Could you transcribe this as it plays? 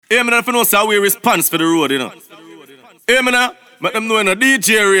Hey, man, if you know, say we response for the road, you know. Hey, man, make them know, you know,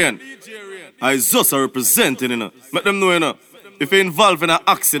 DJ Rane. I just are representing, you know. Make them know, you know. If you're involved in an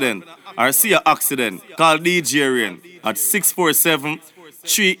accident or see an accident, call DJ Rane at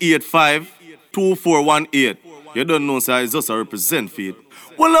 647-385-2418. You don't know, so I just a represent for it.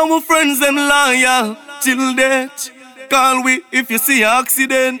 Well, our friends, them loyal till death. Call we if you see an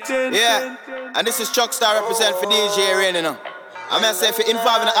accident. Yeah, and this is Chuckstar represent for DJ Rane, you know. I'm gonna say if you're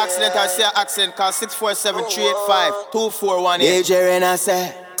involved in an accident or see an accident, call 647-385-2418. DJ Rane, I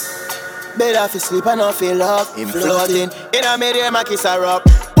say, better if you sleep and not feel love. Him floating in a medium, I kiss her up.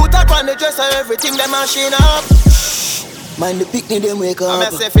 Put up on the dress and everything, the machine up. Mind the picnic, them wake up. I'm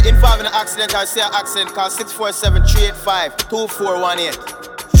gonna say if you're involved in an accident or see an accident, call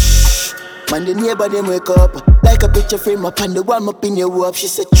 647-385-2418. Man, the neighbor, them wake up. Like a picture frame up and the one up in your wop. She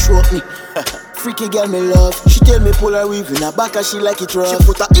said, choke me. Freaky girl me love. She tell me pull her weave in her back and she like it rough. She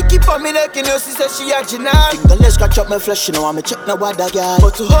put her icky for me neck, you know, she said she a genial. Let's scratch up my flesh, you know, I'm a check now what that girl.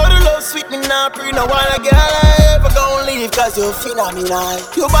 But to hold the love sweet me now, pre no one a girl I ever gon' leave, cause you're phenomenal.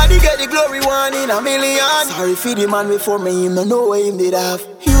 Your body get the glory one in a million. Sorry for the man before me, him no know what him did have.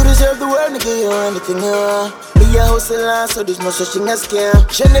 You deserve the world, nigga, you anything you want. Be a hustler, so there's no such thing as scam.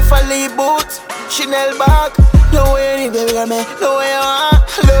 Jennifer Lee boots, Chanel bag. No way any baby girl, man, no way you want.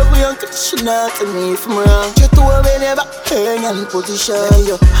 Love me unconditional to me if I'm wrong. You two will never hang in position.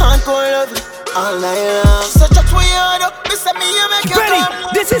 Your hand gon' love you all night long. So just way you up, miss me, you make you come.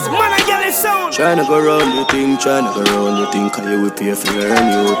 This is man and Djgallis sound. Tryna go round your thing, tryna go round your thing, cause you will pay for your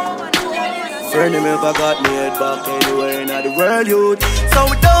earn you. Friend him ever got me head back anywhere in the world, youth. So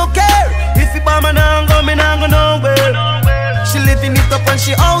we don't care if you bomb and I'm go nowhere. She living it up and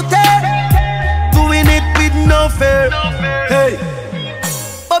she out there, doing it with no fear. Hey,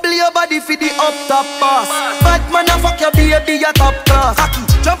 bubble your body for the up top boss. Bad man a fuck your baby a top class. Hockey,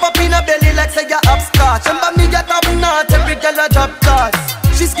 jump up in a belly like say you upscotch. Remember me a top notch, every girl a drop class.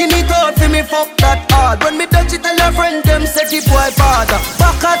 She skinny tall for me fuck that hard. When me touch it tell her friend them say the boy father.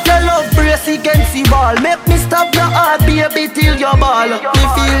 Back at your love brace against the ball. Make me stop your heart baby till your ball. Me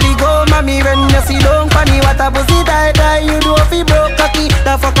feel the go mommy when you see down funny. What a pussy die die you do fi broke cocky.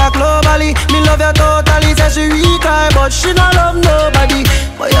 The fuck a globally. Me love you totally. Say she weak but she not love nobody.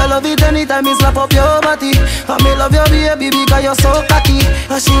 But you love it anytime me slap up your body. And me love your baby because you're so cocky.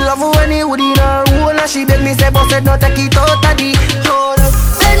 And she love when he would in her hole. And she beg me say boss said no take it out of the hole.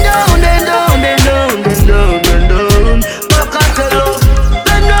 Bend down, bend down, bend down, bend down, bend down. Back at your love.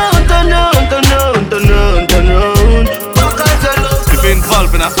 Bend down, turn down, turn down, turn down, turn down. Back at your love. If you're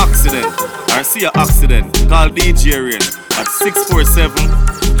involved in an accident or see an accident, call DJ Rane at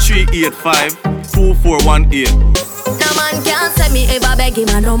 647-385-2418. No man can't say me ever beg him,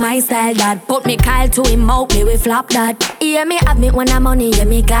 I know my style that. Put me Kyle to him out, me we flop that. Hear me have me when I'm money, yeah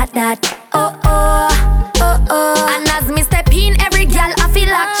me got that. Oh oh, oh oh. And as me step in, every girl I feel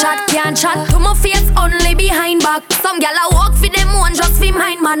like chat. Can't chat to my face, only behind back. Some girl I walk for them one, just for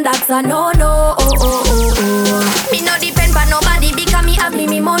mine man. That's a no no. Oh oh oh oh. Me no depend on nobody because me have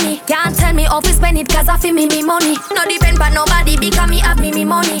me money. Can't tell me how to spend it cause I feel me money. No depend on nobody because me have me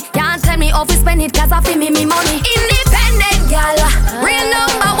money. Can't tell me how to spend it cause I feel me money. Independent gal, real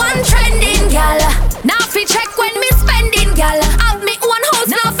number one trending gal. Now fi check when me spending gal. Have me one house,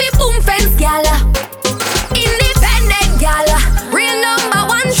 now fi boom fence gal. Independent gal, real number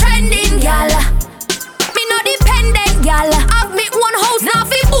one trending gal. Me no dependent gal. Have me one house, now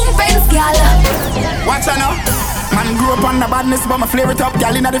fi boom fence gal. Watch out now. Man grew up on the badness, but my flare it up.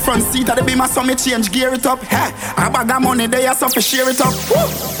 Gal inna the front seat of the beamer, so me change gear it up. Hey, a bag of money there, so fi share it up.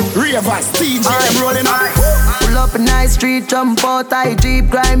 Ravers, TJ, them rolling up. Pull up a nice street, jump out, I Jeep,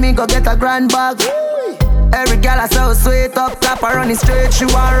 grind me, go get a grand bag. Every gal I so sweet up top, her running straight, she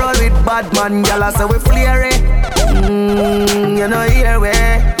want roll with bad man. Gal I say we flare it. You know here we.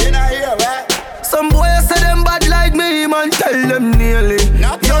 Some boys say them bad like me, man, tell them nearly.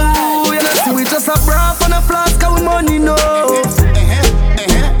 Yo, you know see we just a bra on a flask of money, no.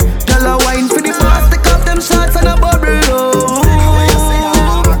 Gal I wine for the boss, take off them shots and a bubble, no.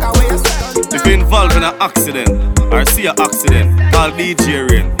 If you're involved in an accident or see an accident, call DJ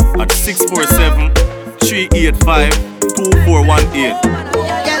Rane at 647-385-2418. Girl,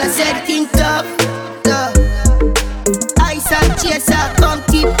 I said think tough, tough. Ice and chaser, come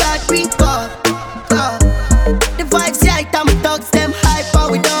keep that drink up. The vibes right, I'm thugs, them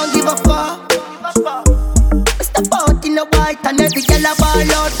hyper, we don't give a fuck. Step out in the white and every girl a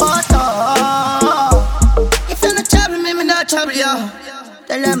ball out for If you're not trouble me, me not trouble you.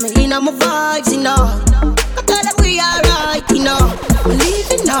 Tell me in my vibes, you know. I tell them we alright, you know. We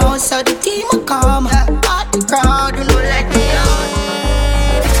leaving now, so the team will come. At the crowd, you know, let me out.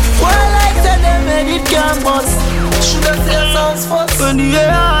 head it can't bust. Shoulda say sounds fast. When the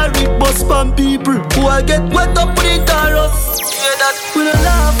air it bust from people who I get wet up with it and rust. Hear that? We don't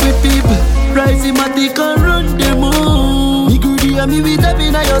laugh with people. Rise him and they can run them all. Me good hear me with up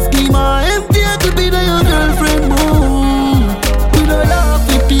in your schema. Empty to be your girlfriend more. We don't laugh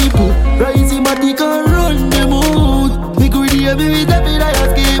with people. Rise him and they can run them all. Me good hear me with up in your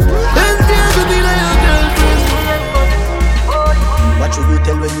schema. Empty to be your girlfriend. What you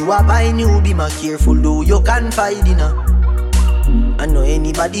tell when you are buying you? Be more careful though you can find dinner. I know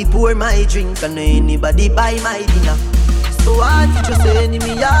anybody pour my drink. I know anybody buy my dinner. So hard for just an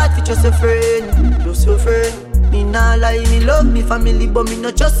enemy, hard for just a friend. Just your friend. Me nah lie, me love me family, but me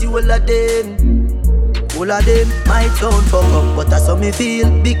not trust you all of them. All of them might sound fuck up, but that's how me feel.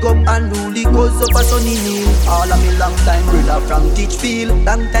 Big up and rule, cause up a sunny kneel. All of me long time brother from Teachfield.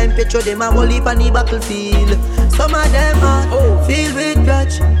 Long time petro them a whole heap on the battlefield. Some of them are filled with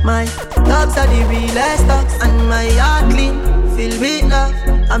grudge. My dogs are the realest dogs, and my heart clean, filled with love.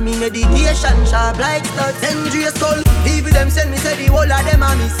 And me meditation sharp like studs. Dangerous skull, even them send me say the whole of them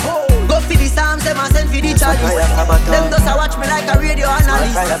a miss. Go for the Psalms, them a send for the Charlies. Them just a watch me like a radio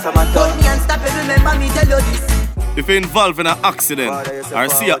analyst. Hold me and stop it, remember me tell you this. If you're involved in an accident or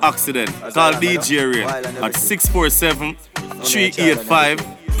see an accident, call DJ Rane at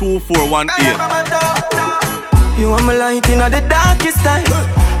 647-385-2418. You are my light in the darkest time.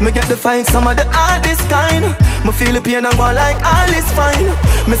 Me get to find some of the hardest kind. Me feel the pain and go like all is fine.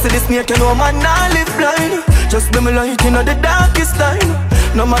 Me see the snake, you know man nah live blind. Just be my light in the darkest time.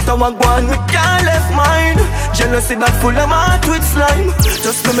 No matter what go on, me can't left mine. Jealousy that full of heart with slime.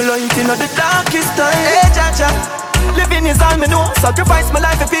 Just be my light in the darkest time. Hey, Jaja, living is all me know. Sacrifice my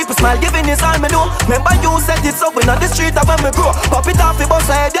life for people smile. Giving is all me know. Remember you said it's up in the street of when me grow. Pop it off the bus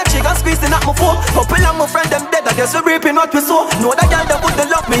ahead, your chick and squeezing at my phone. Couple of my friend them dead, I guess we reaping what we sow. Know that girl that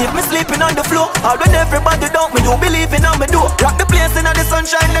wouldn't love me if me sleeping on the floor. All when everybody doubt me, you believe in how me do. Rock the place in the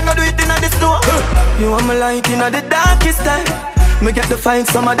sunshine, then I do it in the snow. You are my light in the darkest time. Me get to find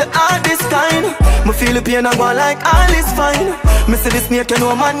some of the hardest kind. Me feel the pain and go like all is fine. Me see the snake, you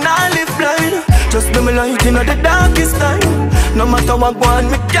know man nah live blind. Just be my light in the darkest time. No matter what go on,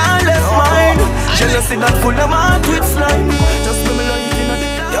 me can't left mine. Jealousy that full of heart with slime. Just be my light in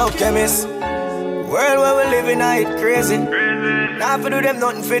the darkest. Yo, chemist, world where we living, I it crazy. Now for do them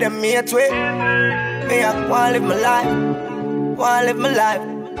nothing for them mate way. Me I wanna live my life, wanna live my life.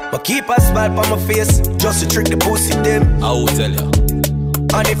 But keep a smile on my face, just to trick the pussy them. I will tell ya.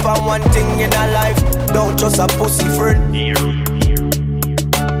 And if I want thing in a life, don't trust a pussy friend.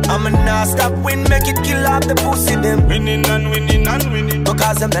 I'ma not stop win, make it kill off the pussy them. Winning and winning and winning.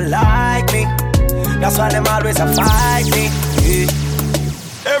 Because them they like me, that's why them always a fight me. Yeah.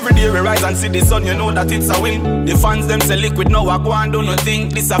 Every day we rise and see the sun, you know that it's a win. The fans them say liquid, now I go and do nothing.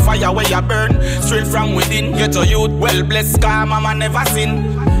 This a fire where you burn, straight from within. Get a youth, well blessed, car mama never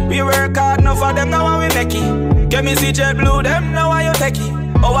sin. We work hard, now for them, now we make it. Get me see jet blue, them now you take it.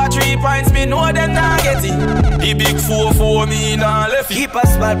 Over 3 points, me know them not get it. The big 4-4, me nah left it. Keep a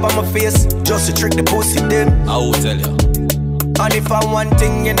smile on my face, just to trick the pussy them. I will tell ya. And if I want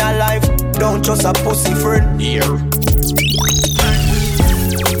thing in a life, don't trust a pussy friend. Here.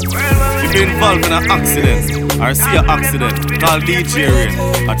 If you're involved in an accident or see an accident, call DJ Rane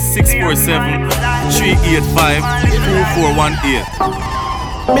at 647-385-2418.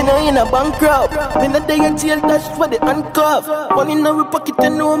 Me no in a bankrupt. Me no day in jail, that's for the handcuff. Money in our pocket, you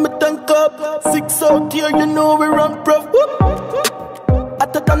know me tank up. 6 out here, you know we run prof.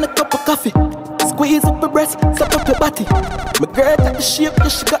 Hotter than a cup of coffee. Squeeze up your breast, suck up your body. My girl got the shape, yeah,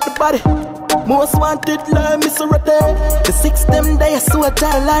 she got the body. Most wanted, like Miss Rate. The 6 them there, so I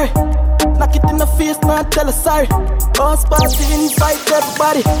tell Larry. Knock it in the face, now tell her sorry. House party, invite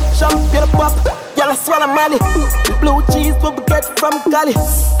everybody. Champagne pop, y'all I swallow money. The blue cheese, what we get from Cali.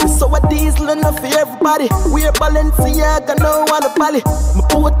 So a diesel enough for everybody. We're Balenciaga, no one a Bali. My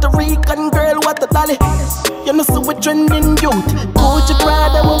Puerto Rican girl, what a dolly. You know, so we're trending youth. Gucci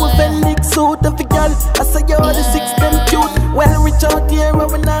Prada, when we Felix suit and for girl. I say, yo, the 6 them cute. Well, reach out here when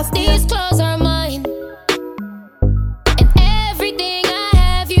we not. These clothes are mine.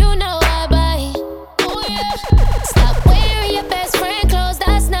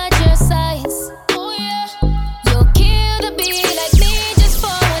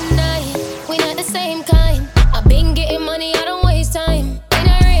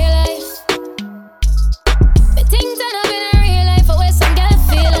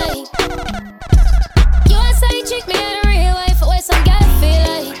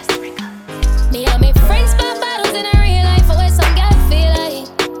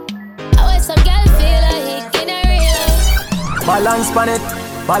 Balance pan it,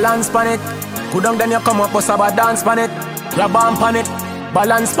 balance pan it. Go down then you come up, bust about dance pan it. Grab on pan it,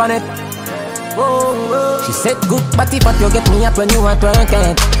 balance pan it. Oh. She said good body, but you get me up when you are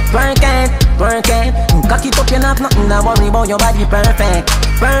twerking. Cock it up, you not nothing to worry about your body perfect.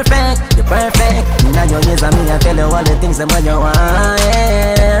 You're perfect. Now your ears and me, I tell you all the things that when you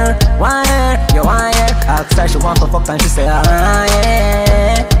wire. You wire. Ask her she want to fuck and she say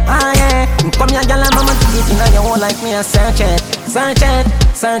yeah. Come here, girl, and mama see it in your hole like me, I search it.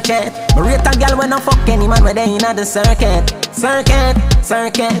 Me rate a girl when I fuck any man where they in the circuit.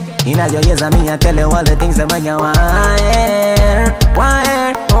 Inna your ears and me, I tell you all the things that when you wire.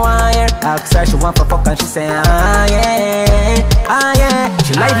 Ask her she want to fuck and she say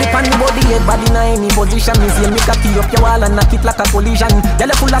She lively pan me body, head body in any position. Me see me cocky up your wall and knock it like a collision. Girl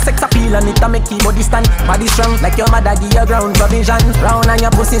you full of sex appeal and it a make your body stand. Body strong like your mother give you ground provision. Round and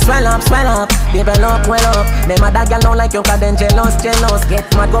your pussy swell up, develop well up. Them other girl don't like you 'cause them jealous. Get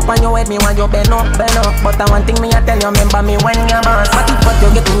mad up on your head, me want you bend up. But I one thing me I tell you, remember me when you boss. But you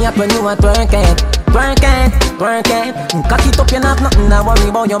get me up when you are twerking. Cock it up, you not nothing to worry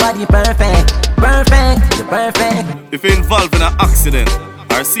about your body perfect. You're perfect. If you're involved in an accident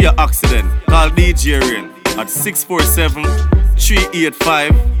or see an accident, call DJ Rane at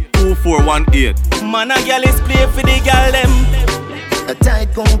 647-385-2418. Man and girl is play for the girl them. A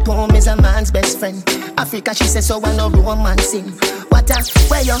tight pom-pom is a man's best friend. Africa, she says, so I know romancing. What a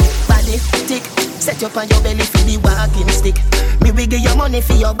where your body tick. Set you on your belly for the walking stick. Me will give you money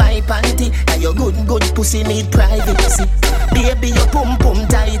for your buy panty. And your good pussy need privacy. Baby, your pum-pum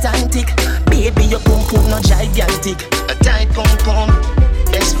tight and thick. Baby, your pum-pum not gigantic. A tight pom-pom,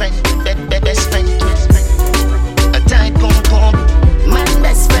 best friend, best friend. A tight pom-pom, man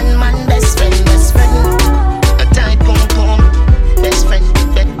best friend. A tight pom-pom, best friend,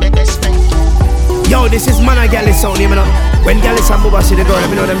 best friend. Yo, this is man and Djgallis sound, you know. When Djgallis and Bubba see the girl, let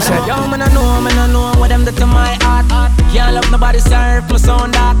me know them say. Yo, man, I know what them do to my heart. Can't love nobody serve my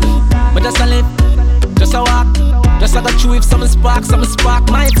sound that. But just a live, just a walk. Just I got you with some spark.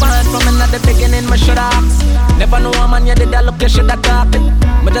 My fan from another beginning, my shut ups. Never know a man, you did that look, you should have talked it.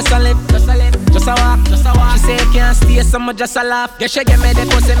 But just a live, just a walk. She say you can't stay, so me just a laugh. Yeah, she give me the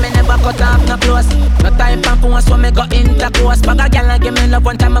pussy, me never cut off, no close. No time for phone, so me go intercourse. Bag a girl and give me love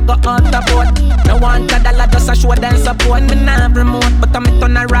one time, I go out the boat. No $1 just a show them support. Me not remote, but I'm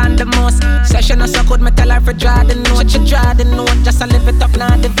turn around the most. Session so good, me tell her for draw the note. She draw the note, just a live it up,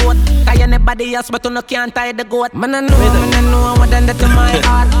 not the vote. Tie anybody else, but you no can't tie the goat. Man, I know what done that to my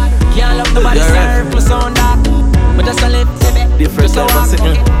heart. Can't love nobody serve my sound that. But just a live, just a walk.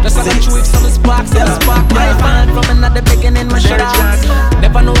 Just a chew with some spark. My fan from another beginning, my shut up.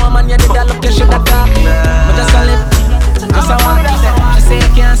 Never know a man, you did that look, you should have talked. But just a live, just a walk. She say you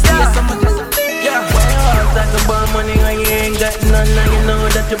can't stay, so much just a talk about money when you ain't got none, now you know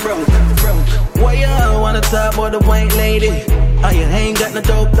that you're broke. Why you wanna talk about the white lady? Oh, you ain't got no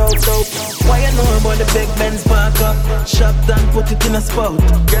dope. Why you know about the big Benz park up? Shop down, put it in a spot.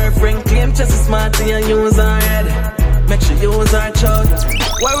 Girlfriend claim just as smart and use her head. Make sure you use her child.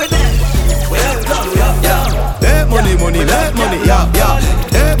 Why we there? Well, yeah. Hey, money, let money, yeah.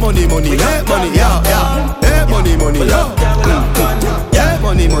 Hey, money, let money, yeah. Hey, money, yeah. Yeah, money, yeah. Hey,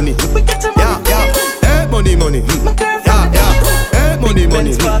 money, yeah. Hey, money, yeah.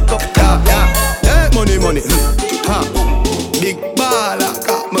 Hey, money, ha. Big baller,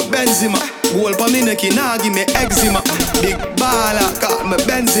 got my Benzema. Goal pa me neck, nah give me eczema. Big baller, got my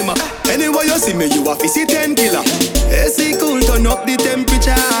Benzema. Anyway you see me, you a see 10 killer. AC cool, turn up the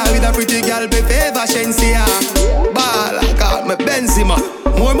temperature. With a pretty girl, be favor Shensia. Baller, got my Benzema.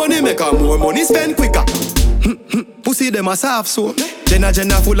 More money make her, more money spend quicker. Pussy them a soft soap.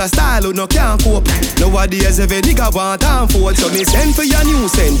 Jenna full of style who no can't cope. Nowadays every nigga want time for it. So me send for your new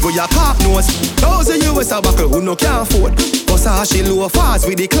send for your cop nose. $1,000 US a buckle who no can't afford. Cause she low fast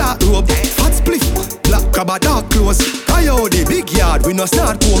with the clock rope. Fat spliff, black crab a dark clothes. Coyote big yard we no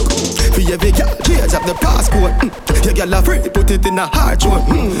start coke. For every girl change up the passport. Your girl afraid put it in a hard throat.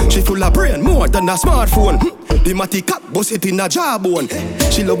 She full of brain more than a smartphone. The matty cap bust it in a jawbone.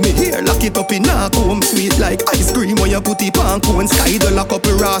 She love me here, lock it up in a comb. Sweet like ice cream when you put it on cone. Sky the lock up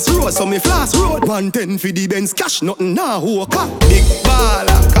a Ross Road, so me flash road. 110 for the Benz cash, nothing nah hook up. Big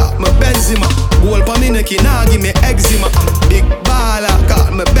baller, got my Benzema. Goal pa me neck, nah give me eczema. Big baller,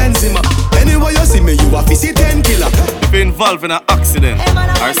 got my Benzema. Anyway you see me, you a see 10 killer. If you're involved in an accident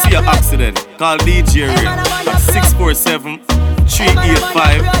or see an accident, call DJ Rane at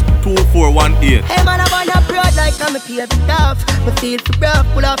 647-385 2418. Hey man, I wanna broad like I'm a paved tough. Me feel for rough,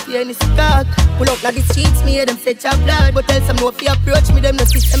 pull off here in the cock. Pull up like the streets, me hear them set your blood. But tell some no if you approach me, them no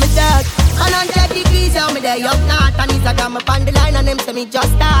system me dark. 100 degrees, how me there up north. And is a gram up on the line and them say me just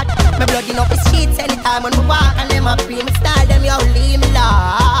start. Me blood in up the streets anytime when me walk. And them a free me style, them yo leave me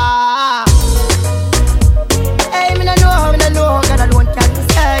laugh. Hey, me no know, God alone can't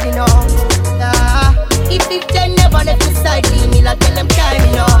decide, you know. If they never let me side, leave me like tell them time,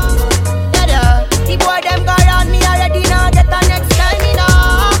 you know. The boy them go around me already now, get the next time, you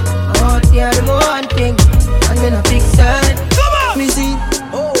know. Oh, yeah, them one thing, and me no fix it. Me see,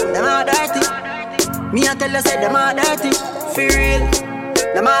 them all dirty. Me a tell you say them all dirty. For real,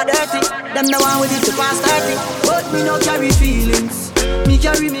 them all dirty. Them the one with it to pass 30. But me no carry feelings. Me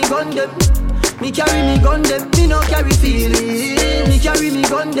carry me gun them. Me carry me gun them. Me no carry feelings. Me carry me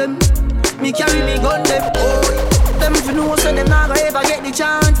gun them. Me carry me gun them. Oh, them if you know so them not gonna ever get the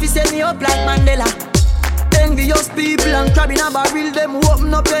chance to set me up like Mandela. Envious people and crab in a barrel, them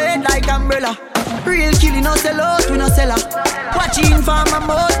open up your head like umbrella. Real killing no sell out, we no sell her. Watching for my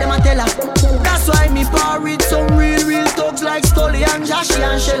mouth, them a tell her. That's why me par with some real thugs like Stolly and Joshy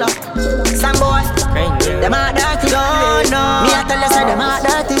and Shella. Some boy, them a dirty. No. Me a tell you say them a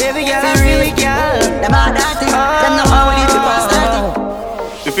dirty. Every girl, them a dirty. Them no one with it to pass 30.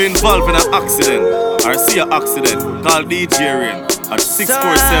 If you're involved in an accident or see an accident, call DJ Rane at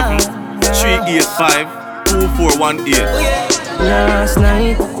 647-385-2418. Last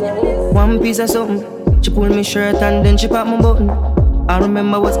night, one piece of something. She pulled me shirt and then she popped my button. I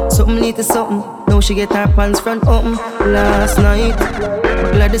remember was something little something. Now she get her pants front open. Last night,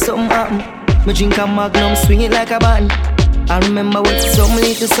 glad there's something happen. Me drink a Magnum, swing it like a button. I remember what something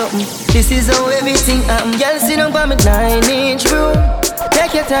little something. This is how everything happen. Girl, sit down by me 9-inch room.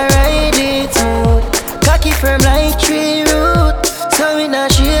 Take it and ride it smooth. Cocky firm like tree root. So we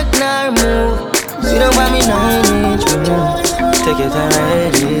not shake nor move. Sit down by me 9-inch room. Take it and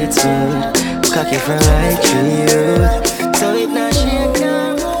ride it smooth. Cocky firm like tree root. So it not shake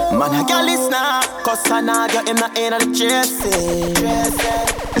nor move. Man, a Djgallis now. Cause I know you him not in the dressing.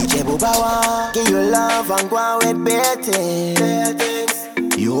 DJ Bubawa, give you love and go on with betting.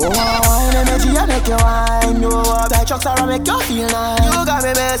 You want energy, I make you wine. You want that trucks around, make you feel nice. You got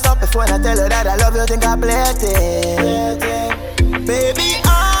me messed up before I tell you that I love you, think I play it. Baby,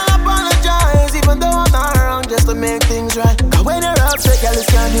 I'll apologize, even though I'm not around, just to make things right. Cause when you're upset, Djgallis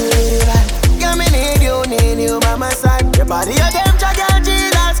can't do it right. Girl, me need you by my side. Your body, your damn child,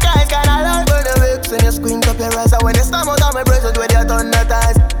 Jesus Christ. Can I love when you mix when you squint up your eyes. And when you slam out of my braces with your tongue that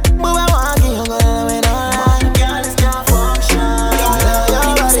ties. But I want to give you gonna win all right. Djgallis can't function.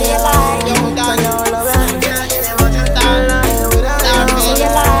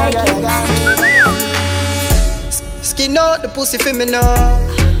 Skin out the pussy for me now.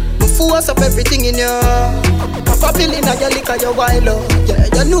 Me force up everything in you. Pop a pill in a your liquor, you wild up. Yeah,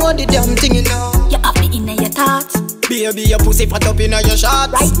 you know the damn thing you know. You have me in your thoughts. Baby, your pussy fat up in your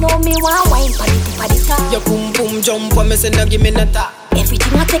shorts. Right now me want wine for the top. Your boom boom jump for me, say no give me no top.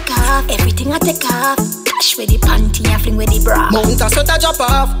 Everything I take off, everything I take off. Dash with the panty and fling with the bra. Mount a sweat a drop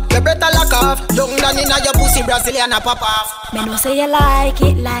off, your breath a lock off. Young down inna your pussy, Brazilian a pop off. Me know say you like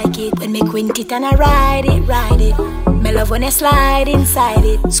it. When me quint it and I ride it. Me love when you slide inside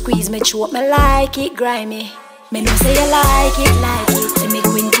it. Squeeze me throat, me like it, grimy. Me know say you like it. When me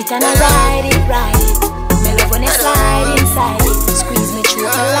quint it and I ride it. Me love when you slide inside it. Squeeze me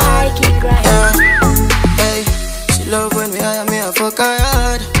throat, me like it, grimy. Hey, she love when me hire me a fuck her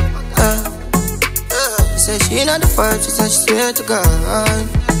hard. Say she not the first, she said she swear to God.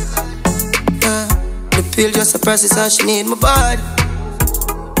 The pill just suppresses how she need my body.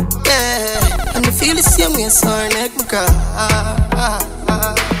 Yeah, and the feel the same way, so her neck me cry.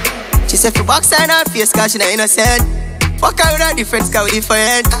 She said for box her in her face, cause she not innocent. Fuck her with her different, cause we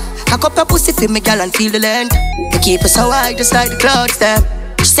different. Cock up her pussy for me, girl, and feel the length. Me keep her so high, just like the clouds, them.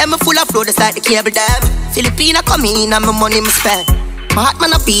 She said me full of flow, just like the cable dam. Filipina come in and my money me spend. My heart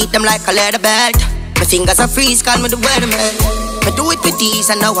man a beat them like a leather belt. My fingers are freeze, call me the weatherman. I do it with these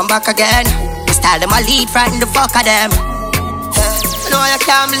and now I'm back again. My style them a lead, frighten the fuck of them. I know I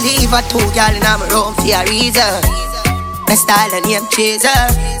can't believe I two y'all in my room for a reason. My style and name chaser.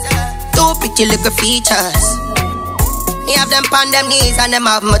 Two pretty little features. Me have them on them knees and them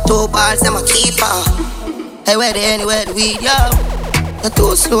have my two balls, them a keeper. Hey, where they anywhere the weed, yo. The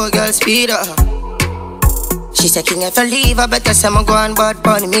too slow, girl, speed up. She said, King, if I leave, I better say I'm going bad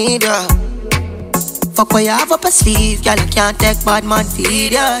bunny media. Fuck what you have up a sleeve, girl, I can't take bad man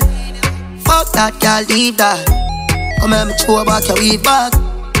feed ya. Fuck that, girl, leave that. Come here, me throw back your weed back.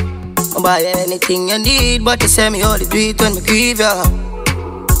 I'll buy anything you need, but you say me only do it when me grieve ya.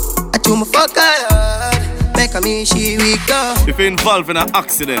 You my fuck hard, make a me she weak up. If you're involved in an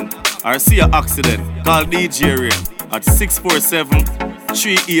accident or see an accident, call DJ Rane at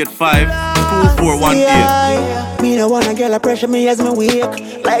 647-385-2418. Me no wanna get a pressure me as me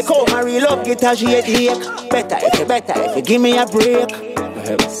wake. Like how my real love get a shake. Better if you give me a break. For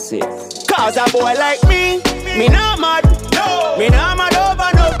heaven's sake. Cause a boy like me not mad. No. Me not mad over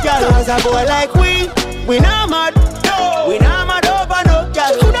no girl. Cause a boy like we not mad. No. We not mad over no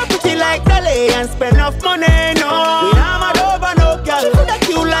girl. Coulda pretty like Dolly and spend enough money. No. We not mad over no girl. Coulda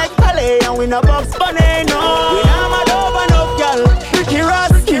cute like Dolly and we no box money. No. We not mad over no girl. Ricky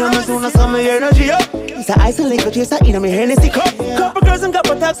Ross, you know me soon as some energy up. It's a ice and liquor chaser in my Hennessy cup. Couple girls and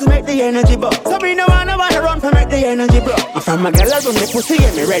couple taps to make the energy buck. So me no wanna run for make the energy bro. I'm from my gala run me pussy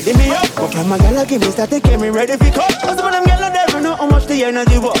get me ready me up. I'm from my gala give me start to get me ready for cut. Cause some of them gala never know how much the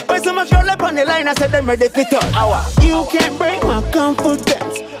energy work. When so much girl up on the line I said them ready for touch. You can't break my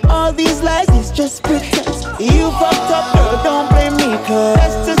confidence. All these lies is just pretense. You fucked up girl, don't blame me cause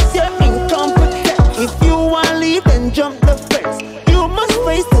that's just your incompetence. If you wanna leave then jump the fence. You must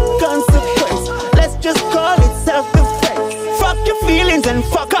face the consequence. Let's just call it self-defense. Fuck your feelings and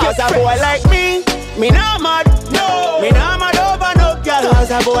fuck your friends. Cause a boy like me not mad. No. Me not mad over no girl.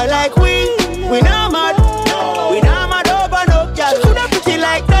 Cause a boy like we not mad. No. We not mad over no girl. Coulda pretty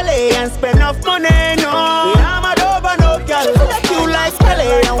like Dolly and spend enough money. No. We not mad over no girl. Coulda cute like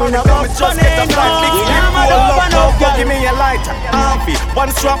Dolly and we not box money. No. We not mad over no girl. Give me a lighter, Harvey. One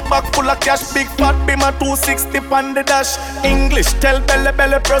strap back full of cash, big fat beam a 260 on the dash. English, tell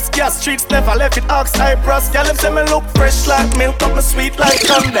belly press gas. Streets never left it ox eyebrows. Girl, them say me look fresh like milk, up me sweet like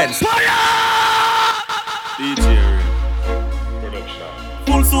condensed. DJ Rane.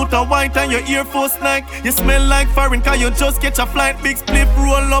 Full suit of white and your Air Force Nike. You smell like foreign cause you just get a flight. Big split,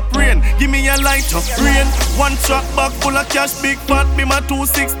 roll up rain. Give me a lighter, rain. One truck bag full of cash, big fat be my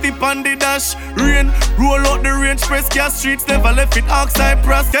 260 on the dash. Rain, roll out the range, press gas. Streets never left it oxide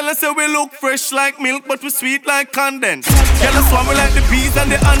press. Tell us say we look fresh like milk but we sweet like condensed. Tell us why we like the bees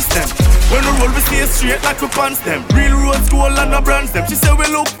and the ants them. When we roll we stay straight like we pants them. Real roads gold and no brands them. She say we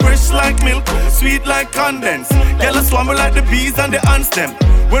look fresh like milk, sweet like condensed. Tell us why we like the bees and the ants them.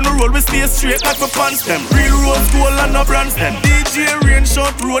 When we roll we stay straight like we pants them. Real roads gold and no brands them. DJ Rane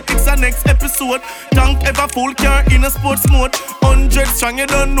short road, it's a next episode. Tank ever full car in a sports mode. 100 strong you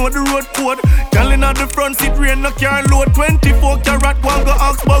don't know the road code. Girl in the front seat rain no car load. 24 carat one go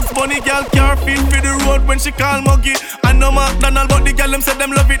ox bugs bunny. Girl car feel for the road when she call Muggy. And no McDonald but the girl them say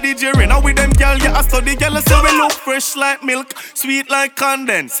them love it DJ Rane. And with them girl yeah I study girl say we look fresh like milk, sweet like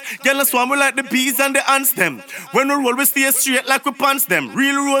condensed. Girl swam we like the bees and the ants them. When we roll we stay straight like we pants them.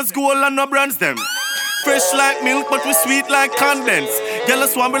 Real rose gold and no brands them. Fresh like milk but we sweet like condensed. Girl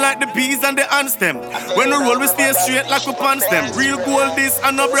swam we like the bees and the ants them. When we roll we stay straight like we pants them. Real gold this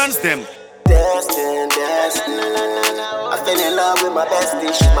and no brands them. Destined. I fell in love with my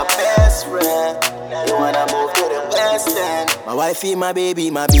bestie, she's my best friend. You wanna move to the West End. My wifey, my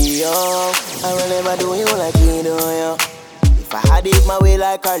baby, my B.O. I will never do you like you do, yo. If I had it my way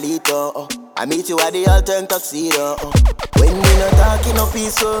like Carlito, I meet you at the altar in tuxedo. When we not talking no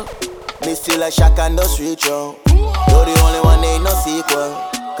peaceful, me still a shock on the street, yo. You're the only one, ain't no sequel.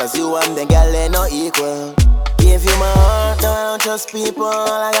 Cause you and the girl ain't no equal. Give you my heart, no I don't trust people.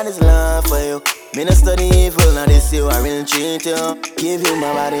 All I got is love for you. Me no study evil, now this you I really treat you. Give you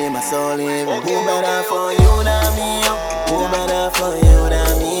my body, my soul, even. Who better for you than me? Who better for you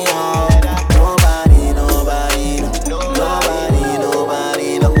than me? Nobody, no. Who better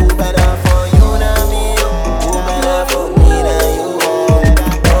for you than me? Who better for me than you?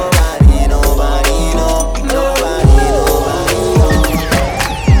 Nobody, no.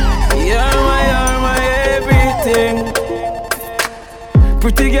 You're my everything.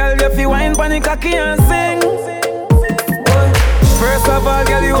 Pretty girl, you fi wine pon the cocky and sing. First of all,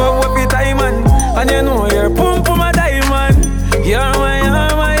 girl, you have what be diamond, and you know you're pump for my diamond. You're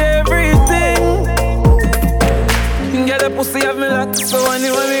my everything. Get the pussy have me locked, so when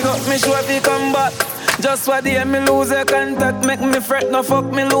you got me sure if you come back. Just what the me lose your contact, make me fret, no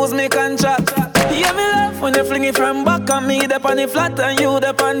fuck me lose me contract. Yeah, me laugh when you fling it from back, and me dep on the flat and you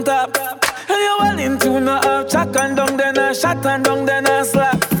dep on top. And you well into no half chat and down then I shot and down then I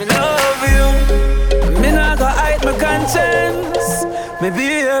slap. Me love you, me not go hide my conscience. Me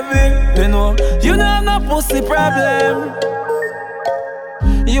baby, me know you not have no pussy problem.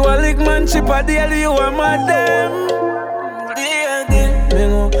 You a lick man chip a deal, you a madam. Me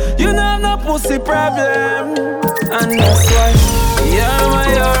know you not have no pussy problem. And that's why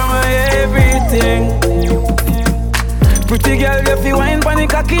you're my everything. Pretty girl, you fi wine pon the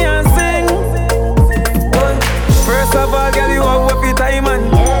cocky and sing. First of all, girl, you have what be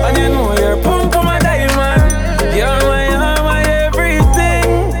diamond, and you know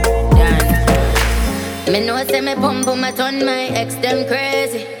come for my turn, my ex them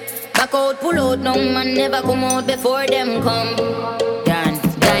crazy. Back out, pull out, no man never come out before them come.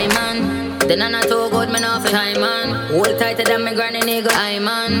 Diamond, then I'm not too good, man off time, man. Hold tighter than my granny nigga, I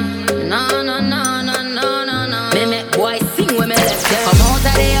man. No. Me make boy sing when me left them. Come out of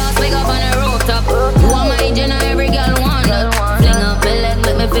the house, wake up on the rooftop. You want my engine, every girl want that. Fling up a leg,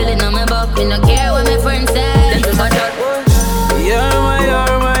 make me feel it on my back. Me no care what my friends say. This is my shot. You're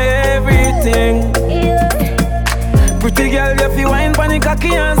my everything. Pretty girl, you feel wine pon the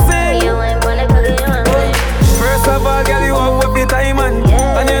cocky and sing. First of all, girl, you have what the time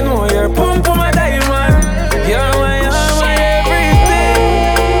and you know you're pump for my diamond. You're my everything.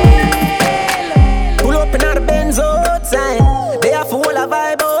 Pull up in our Benz outside. They have full of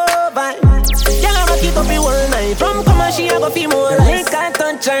vibe over. Girl, I rock it up the whole night. From come and she have a feel more like I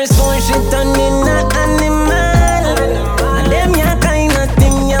touch her so she turn in an animal. And them ya kind of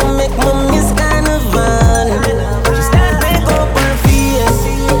thing ya make me miss carnival. She start make up her face,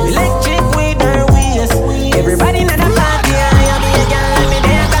 electric with her waist. Everybody in the party, I be a girl let me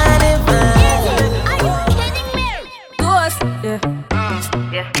there carnival.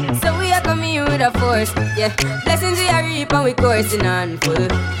 Yeah. So we are coming here with a force, yeah. Blessings we are reap and we coursing on full.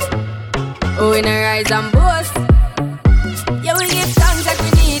 Oh, in a rise and boast. Yeah, we give thanks like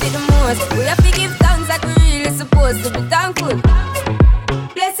we need it the most. We have to give thanks like we really supposed to be thankful.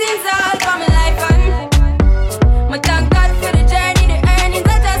 Blessings all for my life and my thank God for the journey, the earnings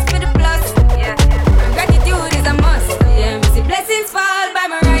are just for the plus. Yeah. And gratitude is a must. Yeah, we see blessings fall by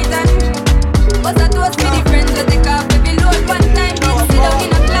my right hand. But I toast with the friends that take off every load one time. Then sit down in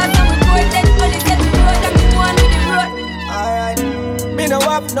a class and we board then police get the road and we go on with the road. Alright, me no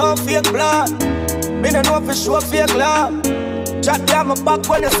have no fake blood. Me no know for sure fake love. Chat down my back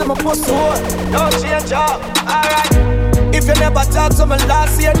when you see my pussy hole. Don't change up, alright. If you never talk to me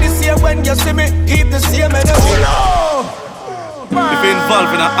last year, this year when you see me, keep the same energy. If you're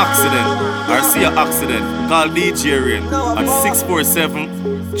involved in an accident or see an accident, call DJ Rane at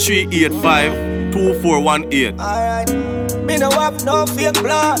 647-385-2418. Alright, me no have no fake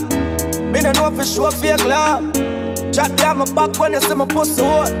blood. Me no know for sure fake love. Chat down my back when you see my pussy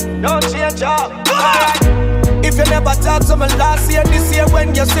hole. Don't change up, alright. If you never talk to me last year, this year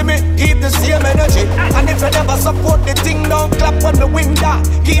when you see me, keep the same energy. And if you never support the thing, don't clap on the window,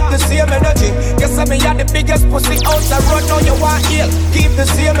 keep the same energy. Guess I mean you're the biggest pussy out the road, now you want heal, keep the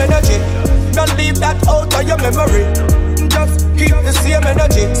same energy. Don't leave that out of your memory. Just keep the same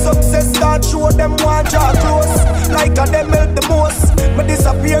energy. Success start show them want draw close. Like a them melt the most. Me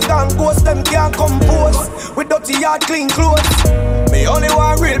disappear gone ghost, them can't compose. With dirty yard clean clothes. Me only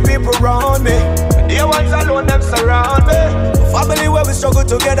want real people around me. The ones alone them surround me. Family where we struggle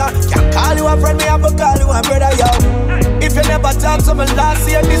together. Can't call you a friend, me have to call you a brother, yo. If you never talk to me last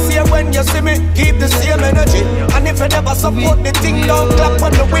year, this year when you see me, keep the same energy. And if you never support the thing, don't clap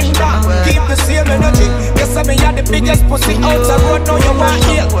on the window, keep the same energy. Guess I mean you're the biggest pussy out the road, now you want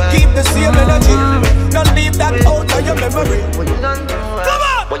heal, keep the same energy. Don't leave that out of your memory.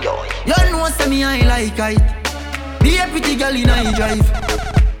 Come on! You know say me I like it. Be a pretty girl in I drive.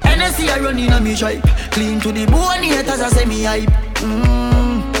 NSC I run in a me stripe. Clean to the bone, haters I say me hype.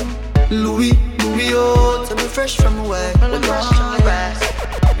 Louis, oh, to be fresh from away.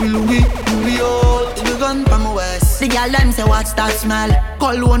 Louis, oh, to be gone from west. The girl them say what's that smell?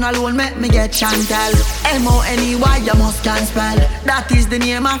 Cologne alone make me get Chantel. M-O-N-E-Y you must can spell. That is the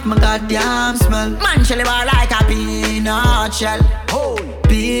name of my goddamn smell. Man she live like a peanut shell. Oh,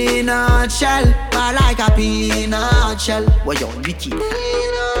 peanut shell, like a peanut shell. What you wicked?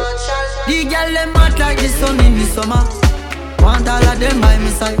 Peanut shell. The girl them hot like the sun in the summer. Want all of them by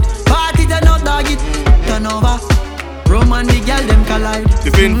my side. Party turn out dog it, turn over. Rum and the girl them collide.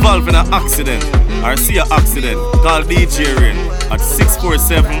 If you're involved in an accident or see an accident, call DJ Rane at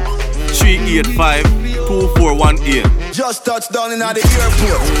 647-385-2418. Just touched down in the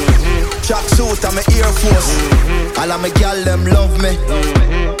airport. Track suit and my Air Force. All of my girl them love me.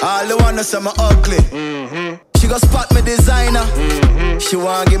 All the wanna say me ugly. She go spot me designer. She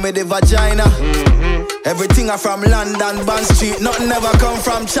want give me the vagina. Everything I from London, Bond Street. Nothing ever come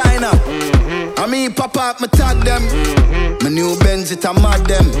from China. I mean pop up, me tag them. My new Benz it a mad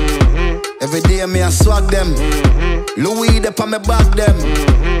them. Every day me a swag them. Louis up on me back them.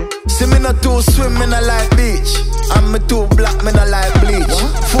 See me not too swim, me not like beach. And me too black, me not like bleach.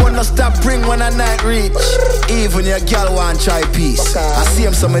 Phone no stop ring when I night reach. Even your girl want try peace. I see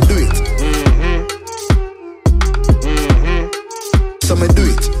him so me do it. So me do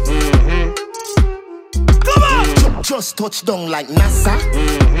it. Come on! Just touch down like NASA.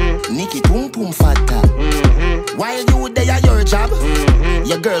 Nikki pum pum fatta. While you there at your job,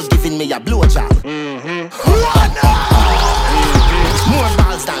 your girl giving me a blow job. More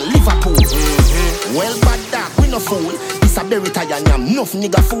balls than Liverpool. Well, bad dog, we no fool. This a berry tie and yam, enough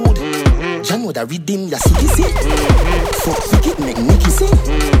nigga food. Jah know that redeem your city, see? Fuck wicked, make Nicky see?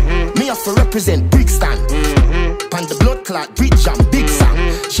 Me have to represent Brixton. Pan the blood clot, bridge and big song.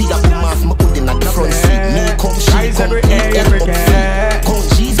 She a boom off my hood in the front seat. Me come, she come, eat, come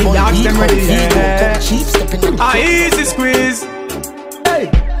cheese, come cheap, stepping in the easy squeeze. Hey,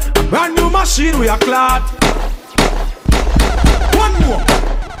 a brand new machine we a clot. One more,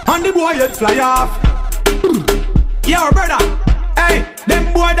 and the boy head fly off. Yo, brother, hey,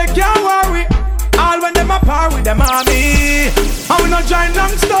 them boy they can't worry. All when them apart with them army. And we not join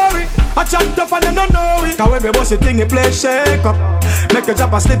long story. I chat tough and them don't know it. Cause every bossy thing he play shake up. Make a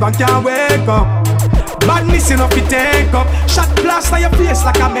drop and sleep and can't wake up. Bad missing up he take up. Shot blast on your face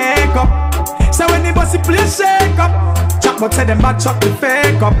like a makeup. So when the bossy play shake up, chat but say them bad chuck the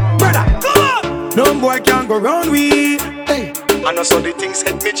fake up. Brother, come on. No boy can't go round with. Hey, I know so the things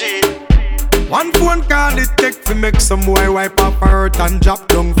hit me G. One phone call it take to make some boy wipe up hurt and drop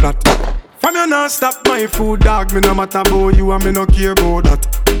down flat. From you not stop my food dog, me no matter about you and me no care about that.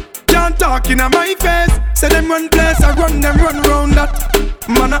 Can't talk in my face, say them run place, I run them run round that.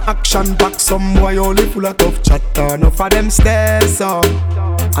 Man a action back, some boy only full of tough chatter. Enough of them stairs up,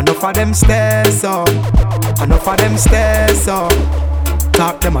 enough of them stairs up, enough of them stairs up.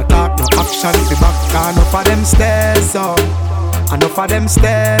 Talk them a talk, no action fi back. Enough of them stairs up, enough of them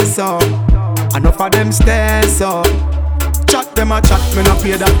stairs up. Enough of them stairs up. Chat them a chat, me no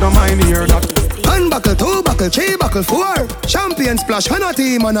pay that, no mind hear that. One buckle, two buckle, three buckle, four. Champion splash, and a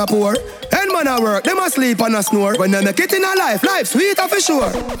team and a pour. End man a work, them a sleep and a snore. When they make it in a life, life sweeter for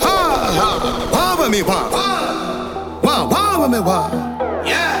sure. Wah with me wah. Wah with me wah.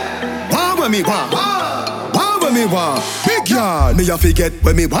 Yeah. Wah with me wah. Wah with me wah. Big yard, me a forget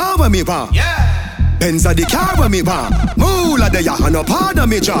when me wah with me wah. Yeah. Benz a the car with me wah. Moolah de ya and a part of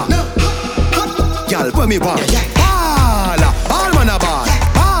me jaw. Y'all when me want all man a ball.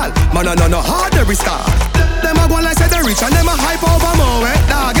 Man a no hard every star. Them a go like say they rich and them a hype over more.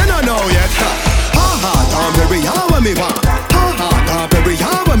 Dog you no know yet. Tom Perry how when me want. Tom Perry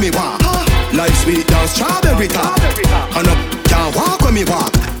how when me want. Life sweet down strawberry top. And up can't walk when me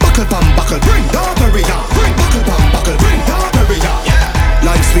walk. Buckle pam buckle bring Tom Perry on. Buckle pam buckle bring Tom Perry on.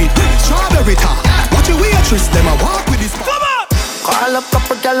 Life sweet strawberry top. Watch your waitress them a walk with this. Call up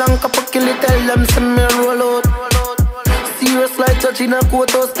couple gal and couple kill it, tell them send me roll out. Serious like touch in a coat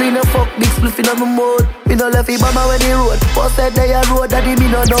house, clean a fuck big spliff in a my mouth. Me no left Ibama when he road. First said they a road daddy me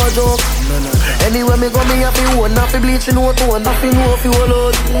no joke. Anyway me go me have to one, have to bleach in one, have to know if you all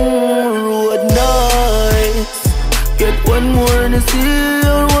out. Road nice. Get one more in the sea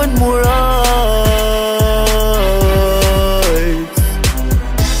or one more ice.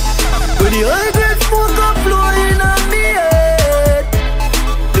 With the high grade smoke up flowing on me head.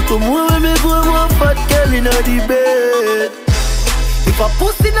 Come on, when me go one fat girl in the bed. If a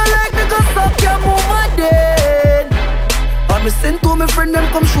pussy no like me, go suck your mama dead. And me send to my friend, them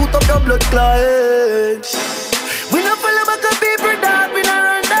come shoot up your blood clot. We no follow back a people dog, we no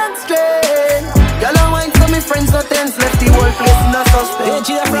run down straight. Y'all don't wine so me friends no tense, left the whole place in a suspense.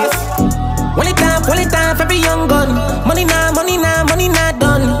 Djgallis. One time for every young gun. Money now, money now, money not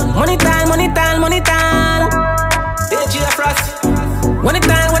done. Money time, money time, money time. Djgallis. One it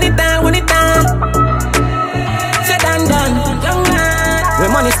time. Said and done, young man.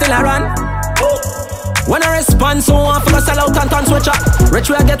 When money still a run. When I respond, so I forgot sell out and turn switcher. Rich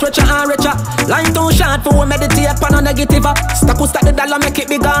will get richer and richer. Line too short for we meditate on a negative. Stack the dollar, make it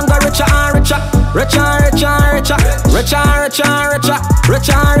bigger and go richer and richer. Richer and richer and richer. Richer and richer and richer.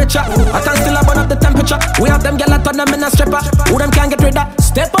 Richer and richer. I can still burn up the temperature. We have them gyal turn them in a stripper. Who them can't get rid of?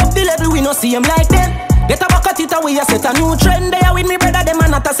 Step up the level, we no see them like them. Get a bucket it away, a set a new trend. They are with me brother, them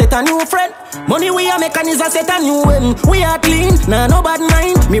and not a set a new friend. Money we a make and is a set a new end. We are clean, nah no bad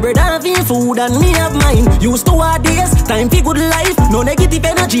mind. Me brother have food and me have mine. Used to our days, time for good life. No negative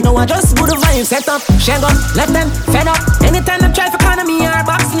energy, no I just good vibes. Set up, share gun, let them fed up. Anytime them try for corner me or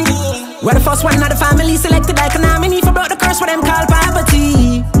box me. We're the first one of the family selected economy for brought the curse for them called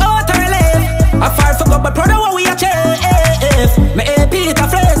poverty. Oh to relief, I far for God but proud of what we achieve. Me AP it a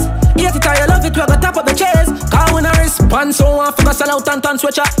phrase. Hate it or you love it, we got top of the chairs. Cause when I respond, so I forgot sell out and turn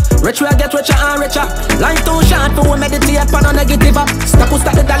switcher. Rich will get richer and richer. Life too short for we meditate on a negative. Stack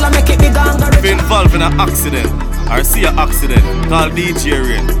the dollar, make it bigger and go richer. If you're involved in an accident or see an accident, call DJ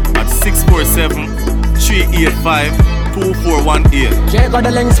Rane at 647-385-2418. J got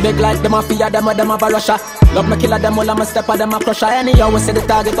the links big like the mafia, them a Russia. Love me killer them all, I'm a step of them, a crusher. Anyhow, we see the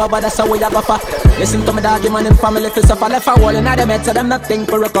target over, that's how we a go for. Listen to me doggy man in family, fi suffer. Left a hole in the head, so them nothing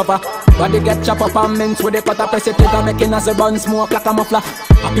for recover. Body get chop up and mince with the cut up, press it trigger, making us a run smoke like a muffler.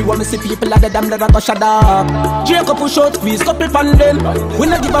 Happy when me see people like the damn that I go shut up. Jacob push out, squeeze, couple pan them. We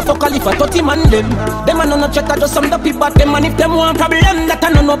not give a fuck if I 30 man them. Them a no chat, just some dopey but them. And if them want problem, that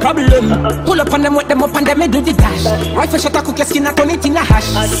I no problem. Pull up on them, wet them up and them, me do the dash. Rifle shot a cook your skin, I turn it in a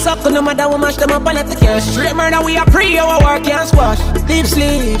hash. Suck no matter what mash them up and let the cash. Straight murder, we a pre, our work can't squash. Deep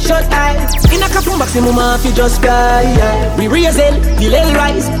sleep, shut eyes. In a couple maximum off, you just fly. We raise hell, the little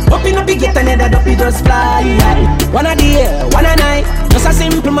rise. Up in a big get and head up, you just fly. One a day, one a night. Just a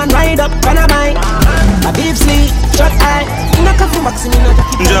simple man ride up, can I buy? A deep sleep, shut eye. In a couple maximum, in a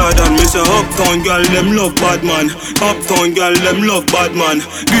jacket. Jordan, me say uptown girl, them love bad man. Uptown girl, them love bad man.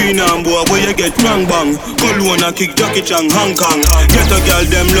 Green and boy, where you get bang bang. Cologne a kick Jackie Chan, Hong Kong. Get a girl,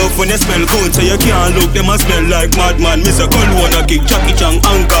 them love when they smell good, so you can't look, them a smell like madman. Me say Cologne a kick Jackie Chan,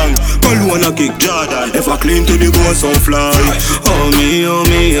 Hong Kong. Cologne a kick Jordan. If I clean to the bone, so fly. Oh me, oh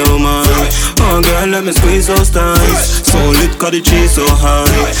me, oh my. Oh girl, let me squeeze those thighs. So lit, cause the cheese so high.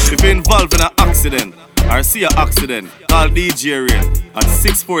 If you're involved in an accident or see an accident, call DJ Rane at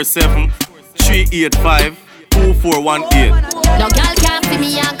 647-385-2418. No girl can't see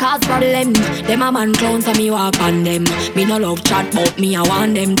me and cause problem. Them a man clowns and me walk on them. Me no love chat but me I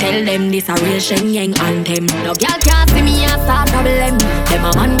want them. Tell them this a real Sheng Yang anthem. No girl can't see me and start problem. Them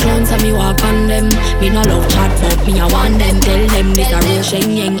a man clowns and me walk on them. Me no love chat but me I want them. Tell them this a real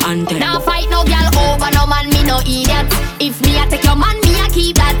Sheng Yang anthem. Now fight no girl over no man, me no idiot. If me a take your man, me a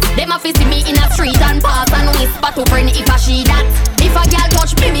keep that. Them a fi see me in a street and pass and whisper to friend if I she that. If a girl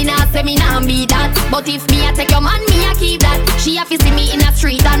touch me, me nah say me nah be that. But if me a take your man, me a keep that. She a fi see me in a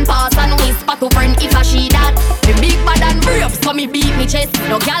street and pass and whisper to friend if I she that. The big bad and brave, so me beat me chest.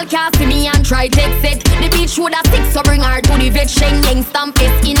 No girl can't see me and try take set. The bitch woulda stick, so bring her to the vet. Sheng Yang stamp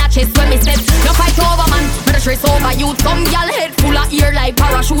it in a chest when me set. No fight over man, but a stress over youth. Some girl head full of ear like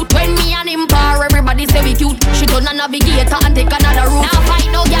parachute. When me and him par, everybody say we cute. She done a navigator and take another route. Now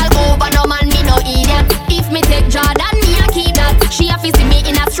fight no girl over no man, me no idiot. If me take Jordan, me a keep that. She a fi see me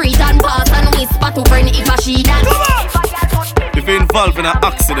in a street and pass and whisper to friend if I she that. If you're involved in an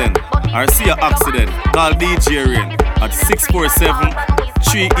accident or see an accident, call DJ Rane at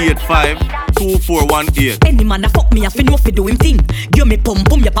 647-385-2418. Any man a fuck me, I fi know fi do him thing. Give me pum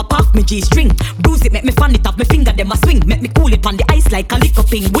pum, ya pop off me G-string. Bruise it, make me fan it off, me finger them a swing. Make me cool it on the ice like a lick up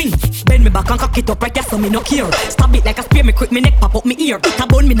penguin. Bend me back and cock it up right there so me no care. Stab it like a spear, me quick me neck pop up me ear. It a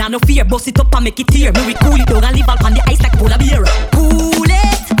bone me nah no fear, bust it up and make it tear. Me we cool it down and leave all on the ice like polar beer. Cool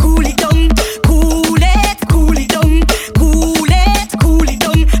it down. Cool it, cool it down. Cool it, cool it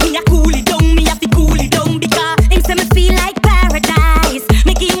down. Me a cool it down, me a fi cool it down because him say me feel like paradise.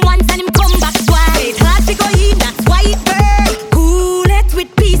 Make him once and him come back twice. Hard to go in, that's why it burn. Cool it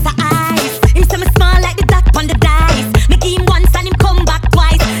with piece of ice. Him say me small like the dot on the dice. Make him once and him come back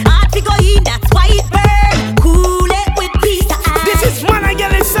twice. Hard to go in, that's why it burn. Cool it with piece of ice. This is man I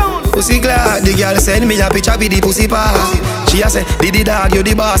get it sound. Pussy glad, the girl send me a picture with the pussy pass. She a say, the dog, you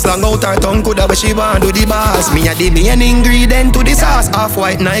the boss. Long out her tongue, coulda but she want do the boss. Me a the main ingredient to the sauce. Half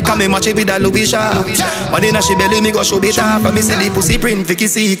white Nike, and me match it with a Louis shop. But inna she belly, me go show it off. And me see the pussy print, Vicky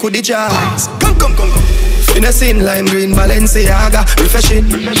see, could the choice. Come. Innocent lime green Balenciaga, refreshing.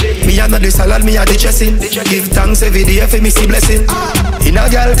 Me a not the salad, me a the dressing. Give thanks every day for me see blessing. In a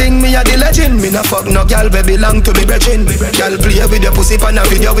girl thing, me a the legend. Me no fuck no girl, baby belong to me brethren. Girl play with your pussy pan a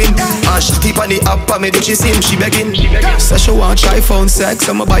video win. And she keep on the app and me do she sim, she begging. Say she want try phone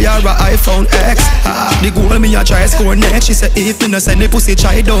sex, I'ma buy her a iPhone X. The goal me a try score next. She say if me no send the pussy,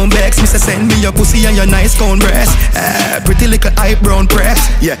 try don't vex. Me say send me your pussy and your nice cone breast. Pretty little eye brown press.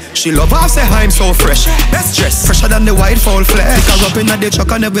 Yeah, she love how say I'm so fresh. Best dress, fresher than the white fall flesh. Pick her up inna the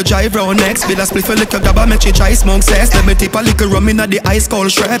truck and every drive round next. With a spliff a little gabba make she try smoke cess. Let me tip a little rum inna the ice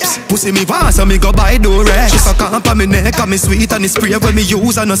cold straps. Pussy me vast so me go buy do rest. She suck up on me neck and me sweet and the spray when me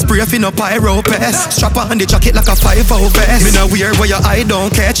use and a spray fi no pyro pest. Strap on the jacket like a 5-0 vest. Me no wear where your eye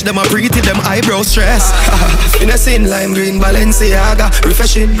don't catch. Them a breathe them eyebrow stress. Innocent lime green Balenciaga,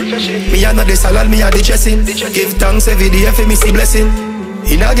 refreshing. Me a not the salad, me a the dressing. Give thanks every day for me see blessing.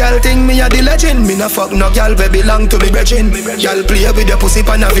 In a girl thing, me a the legend. Me no fuck no girl, we belong to me brethren. Girl play with your pussy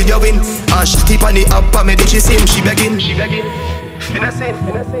pan a video win. And she keep on the up and me do she sim, she begging. Innocent,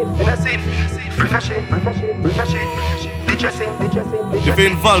 refreshing. If you're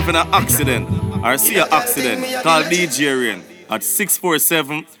involved in an accident or see an accident, call DJ Rane at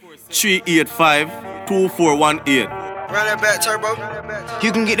 647-385-2418. Run that back, turbo.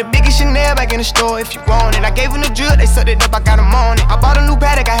 You can get the biggest Chanel back in the store if you want it. I gave them the drill, they sucked it up, I got them on it. I bought a new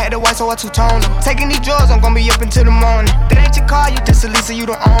Patek, I had the white, so I two-toned them. Taking these drugs, I'm gonna be up until the morning. That ain't your car, you just a Lisa, you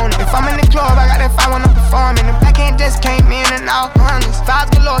don't own it. If I'm in the club, I got that 5 when I'm performing. The backhand just came in and out honest.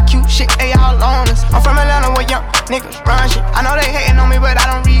 Fives galore, cute shit, they all on us. I'm from Atlanta where young niggas run shit. I know they hating on me, but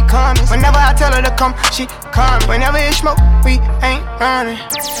I don't read comments. Whenever I tell her to come, she come. Whenever it's smoke, we ain't running.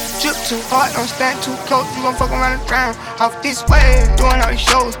 Drip too hard, don't stand too close, you gon' fuck around and drown. Off this way, doing all these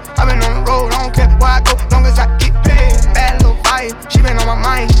shows. I been on the road, I don't care where I go, long as I get paid. Bad little vibe, she been on my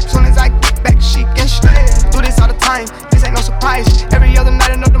mind. Soon as I get back, she get straight. Do this all the time, this ain't no surprise. Every other night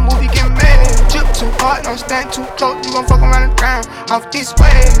another movie get made. Drip too hard, don't stand too close, you gon' fuck around and drown. Off this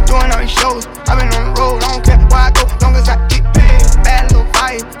way, doing all these shows. I been on the road, I don't care where I go, long as I get paid. Bad little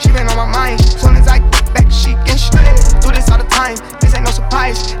vibe, she been on my mind. Soon as I get back, she get straight. Do this all the time, this ain't no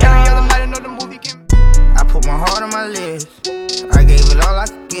surprise. Every other night another movie get made. I put my heart on my lips, I gave it all I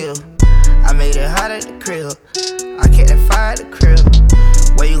could give. I made it hot at the crib, I kept that fire at the crib.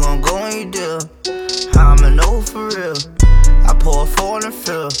 Where you gon' go when you do? How I'ma know for real? I pour a 4 in the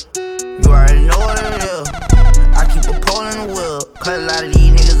field, you already know what it is. I keep a pole in the wheel, cause a lot of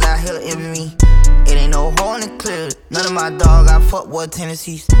these niggas out here envy me. It ain't no hole in the clear. None of my dog got fuckboy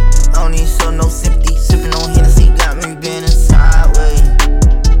tendencies. I don't need show no sympathy. Sippin' on Hennessy got me bending sideways.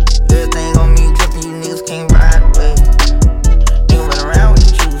 Everything on me drippin', you niggas can't ride away. Nigga run around with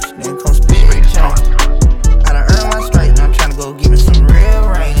the juice, then come spit straight chunk. I done earned my stripes, now I'm tryna go give me some real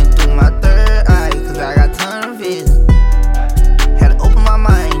rain. And through my third eye, cause I got ton of vision. Had to open my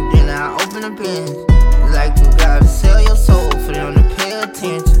mind, then I open the business. Like you gotta sell your soul for them to pay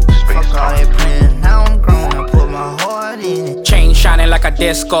attention. Fuck all that plan, now I'm grown, I put my heart in it. Chain shining like a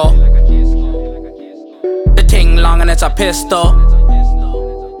disco. The ting long and it's a pistol.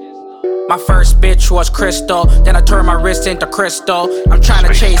 My first bitch was crystal, then I turned my wrist into crystal. I'm trying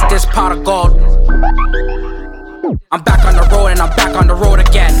to chase this pot of gold. I'm back on the road and I'm back on the road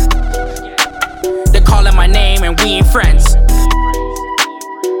again. They calling my name and we ain't friends.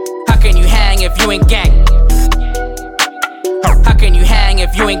 How can you hang if you ain't gang? How can you hang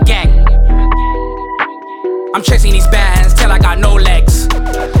if you ain't gang? I'm chasing these bands till I got no legs.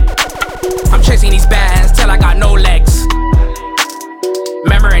 I'm chasing these bands till I got no legs.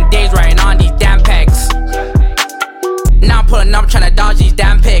 Remembering days riding on these damn pegs. Now I'm pulling up trying to dodge these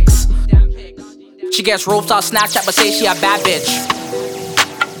damn pics. She gets ropes off Snapchat but say she a bad bitch.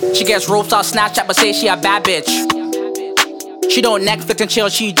 She gets ropes off Snapchat but say she a bad bitch. She don't Netflix and chill,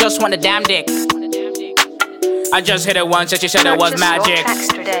 she just want a damn dick. I just hit it once and she said it was magic.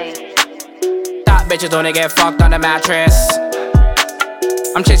 That bitches only get fucked on the mattress.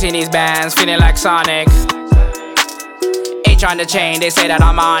 I'm chasing these bands, feeling like Sonic. H on the chain, they say that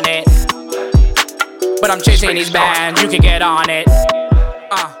I'm on it. But I'm chasing these bands, you can get on it.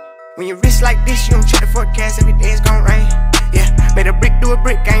 When you wrist like this, you don't check the forecast, every day it's gon' rain. Yeah, made a brick do a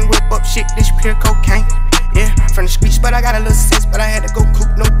brick, I ain't whip up shit, this pure cocaine. Yeah, from the streets, but I got a little sense, but I had to go coop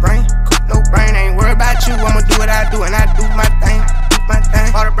no brain. Coop no brain, I ain't worried about you, I'ma do what I do, and I do my thing.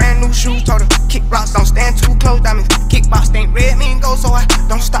 Bought a brand new shoes, told her kick rocks, don't stand too close. Diamonds, kickbox, ain't red, mean go, so I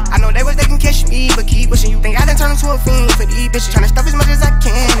don't stop. I know they can catch me, but keep pushing. You think I done turned into a fiend for these bitches, tryna stuff as much as I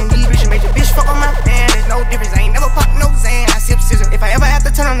can. And these bitches made your bitch fuck on my fan. There's no difference, I ain't never popped no Zan. I sip scissor. If I ever have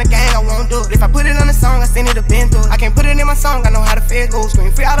to turn on the gang, I won't do it. If I put it on the song, I send it a bento. I can't put it in my song, I know how the feds go.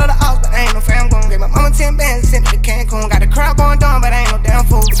 Scream free out of the house, but I ain't no fam gon' Gave my mama 10 bands, sent it to Cancun. Got the crowd going down, but I ain't no damn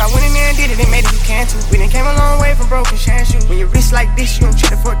fool. If I went in there and did it, they made it, you can too. We done came a long way from broken shan shoes. When you wrist like this, you don't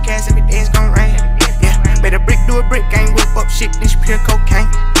check the forecast, every day it's gon' rain. Yeah, made a brick do a brick, I ain't whip up shit, this pure cocaine.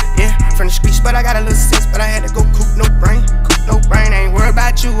 Yeah, from the streets, but I got a little sense, but I had to go coop no brain. Coop no brain, I ain't worried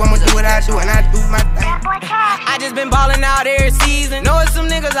about you, I'ma do what I do, and I do my thing. I just been ballin' out every season. Know it's some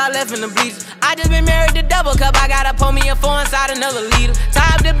niggas I left in the bleachers. I just been married to double cup, I gotta pour me a 4 inside another liter.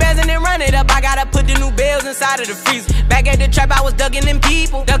 Tie up the bands and then run it up, I gotta put the new bells inside of the freezer. Back at the trap, I was ducking them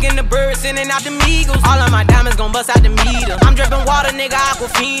people, ducking the birds, sending out the Migos. All of my diamonds gon' bust out the meter. I'm drippin' water, nigga,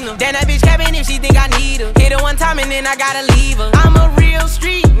 Aquafina. Then that bitch cabin if she think I need her. Hit her one time and then I gotta leave her. I'm a real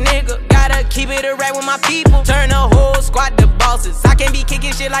street nigga, gotta keep it a rap with my people. Turn the whole squad to bosses. I can't be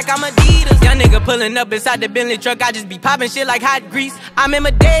kicking shit like I'm Adidas. Young nigga pulling up inside the Bentley truck, I just be popping shit like hot grease. I'm in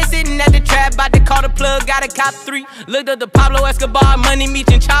my day sitting at the trap, about to call the plug, got a cop 3. Looked up the Pablo Escobar, Money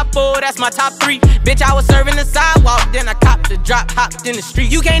Meech and Chapo, that's my top 3. Bitch, I was serving the sidewalk, then I copped the drop, hopped in the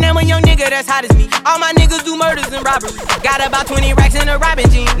street. You can't name a young nigga that's hot as me. All my niggas do murders and robberies. Got about 20 racks in a robbing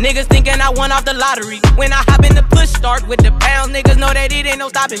jean. Niggas thinking I won off the lottery. When I hop in the push start with the pounds, niggas know that it ain't no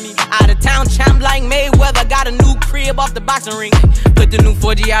stopping me. Out of town champ like Mayweather, got a new crib off the boxing ring. Put the new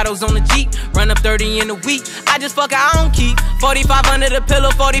 4Giatos on the Jeep, run up 30 in a week. I just fuck I don't keep 45 under the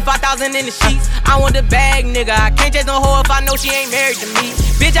pillow, 45,000 in the sheets. I want the bag, nigga. I can't chase no hoe if I know she ain't married to me.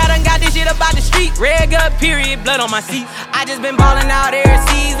 Bitch, I done got this shit about the street. Red gut, period, blood on my seat. I just been ballin' out every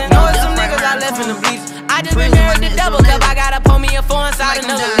season. Know some niggas I left in the bleachers. I just been married to double cup. I gotta pull me a 4 inside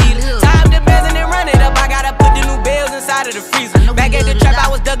another leader. Time the bands and then run it up. I gotta put the new bills inside of the freezer. Back at the trap, I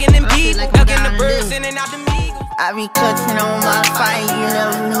was ducking them beats, ducking the birds, sending out the meat. I be clutching on my fight, you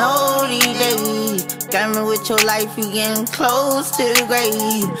never know these days. Got me with your life, you getting close to the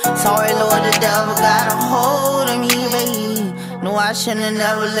grave. Sorry, Lord, the devil got a hold of me, babe. No, I shouldn't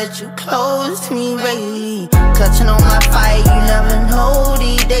never let you close to me, babe. Clutching on my fight, you never know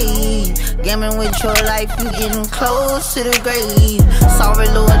these days. Gaming with your life, you getting close to the grave. Sorry,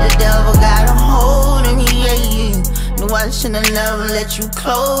 Lord, the devil got a hold of me, babe. Knew I should've never let you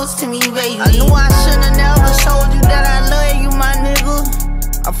close to me, baby. I knew I should've never showed you that I love you, my nigga.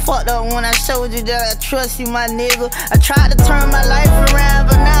 I fucked up when I showed you that I trust you, my nigga. I tried to turn my life around,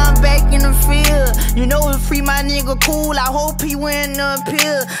 but now I'm back in the field. You know if free my nigga cool, I hope he win the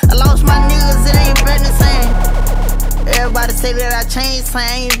appeal. I lost my niggas, it ain't been the same. Everybody say that I changed,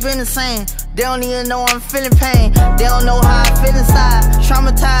 I ain't been the same. They don't even know I'm feeling pain. They don't know how I feel inside.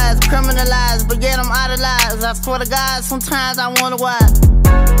 Traumatized, criminalized, but yet I'm idolized. I swear to God, sometimes I wonder why.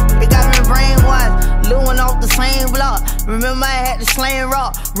 It got me brainwashed, living off the same block. Remember I had the slang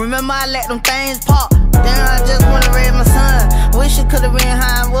rock. Remember I let them things pop. Then I just wanna raise my son. Wish it could've been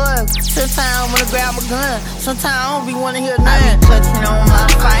how it was. Sometimes I wanna grab a gun. Sometimes I don't be wanna hear nothing. I be clutching on my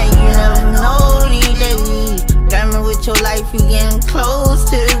fight, you never know these days. Got me with your life, you getting close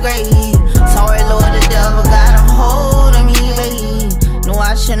to the grave. Sorry, Lord, the devil got a hold of me, babe. No,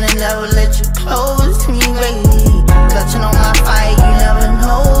 I shouldn't never let you close to me, babe. Clutching on my fight, you never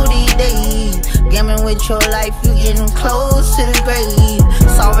know these days. Gaming with your life, you getting close to the grave.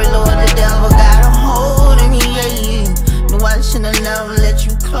 Sorry, Lord, the devil got a hold of me, babe. No, I shouldn't never let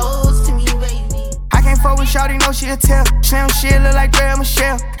you close to me, baby. I can't fuck with shawty, no she a tell. Slam shit look like Dre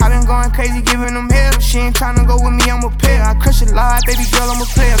Michelle. I been going crazy, giving them hell. She ain't tryna go with me, I'm a player. I crush a lot, baby girl, I'm a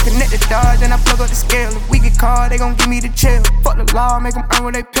player. Connect the dots, then I plug up the scale. If we get caught, they gon' give me the chill. Fuck the law, make them earn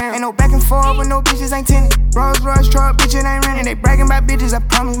what they pay. Ain't no back and forth with no bitches, ain't tinted. Rolls Royce truck, bitch, it ain't renting. They bragging about bitches, I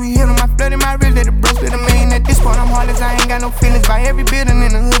promise we hit them. I flooded my wrist, let the bro split a million. At this point, I'm heartless, I ain't got no feelings. Buy every building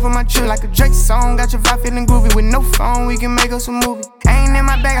in the hood for my chill. Like a Drake song, got your vibe feeling groovy. With no phone, we can make us a movie. I ain't in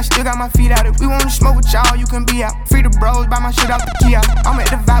my bag, I still got my feet out. If we wanna smoke with y'all, you can be out. Free the bros, buy my shit off the key out. I'm at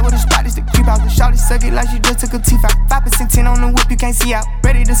the vibe with a spot, this the creep out. The shawty suck it like she just took a teeth out. 5% 10 on the whip, you can't see out.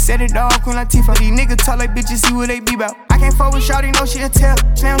 Ready to set it off, Queen Latifah. These niggas talk like bitches, see what they be about. I can't fuck with shawty, no she a tell.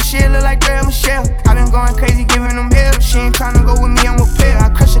 Slam shit look like Dre Michelle. I been going crazy, giving them hell. She ain't tryna go with me, I'm a player. I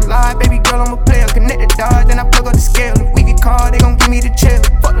crush a lot, baby girl, I'm a player. Connect the dots, then I plug up the scale. If we get caught, they gon' give me the chill.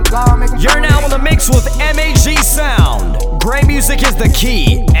 Fuck the law, make them. You're now in the mix with MAG Sound. Great music is the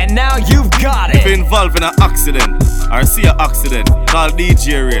key, and now you've got it. If you're involved in an accident or see an accident, call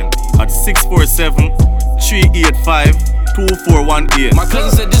DJ Rane at 647-385-2418. My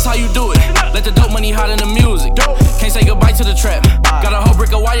cousin said this how you do it. Let the dope money hide in the music. Can't say goodbye to the trap. Got a whole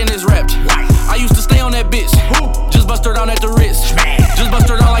brick of white in his wrapped. I used to stay on that bitch. Just bust her down at the wrist. Just bust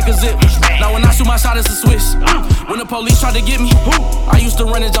her down like a zip. Now when I shoot my shot, it's a Swiss. When the police tried to get me, I used to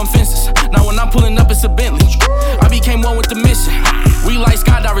run and jump fences. Now when I'm pulling up, it's a Bentley. I became one with the mission. We like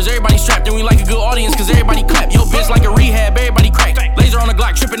skydivers, everybody strapped. And we like a good audience, cause everybody clap. Yo, bitch like a rehab, everybody crack. Laser on the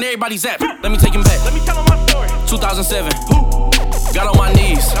Glock, tripping, everybody zap. Let me take him back. Let me tell him my story. 2007. Got on my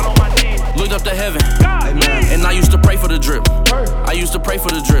knees. Looked up to heaven. Amen. And I used to pray for the drip. I used to pray for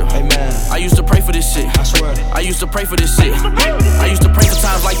the drip. Amen. I used to pray for this shit. I swear. I used to pray for this shit. I used to pray for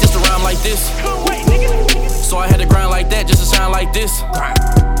times like this to rhyme like this. So I had to grind like that just to sound like this.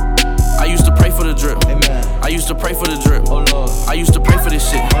 I used to pray for the drip. Amen. I used to pray for the drip. Oh Lord. I used to pray for this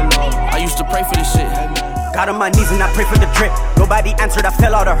shit. Oh Lord. I used to pray for this shit. Amen. Got on my knees and I pray for the drip. Nobody answered, I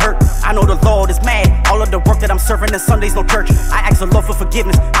fell out of hurt. I know the Lord is mad. All of the work that I'm serving, and Sundays no church. I ask the Lord for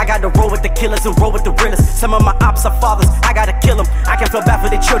forgiveness. I gotta roll with the killers and roll with the realest. Some of my ops are fathers, I gotta kill them. I can feel bad for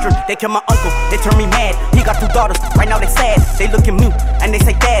their children. They kill my uncle, they turn me mad. He got 2 daughters, right now they sad. They look at me and they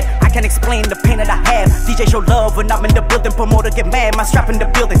say, Dad, I can't explain the pain that I have. DJ show love when I'm in the building. Promoter get mad, my strap in the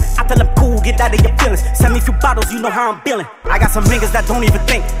building. I tell them cool, get out of your feelings. Send me a few bottles, you know how I'm feeling. I got some niggas that don't even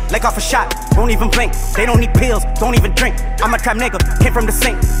think. Leg off a shot, don't even blink. They don't only pills, don't even drink. I'm a trap nigga, came from the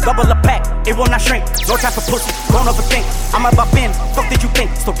sink. Double a pack, it will not shrink. No time for pussy, don't overthink. I'm about Benz, fuck did you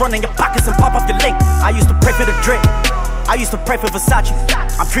think? Still run in your pockets and pop up your link. I used to pray for the drip, I used to pray for Versace.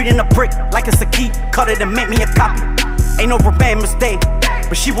 I'm treating a brick like it's a key. Cut it and make me a copy. Ain't no revenge mistake,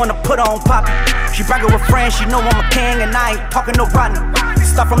 but she wanna put her on poppy. She bragging with friends, she know I'm a king, and I ain't talking no Rodney.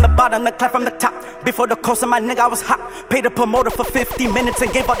 Start from the bottom, then clap from the top. Before the coast of my nigga, I was hot. Paid a promoter for 50 minutes and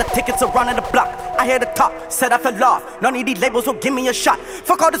gave all the tickets around the block. I hear the top, said I fell off. None of these labels will give me a shot.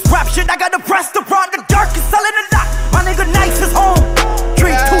 Fuck all this rap shit, I got a restaurant. The dark is selling a lot. My nigga Nice is home.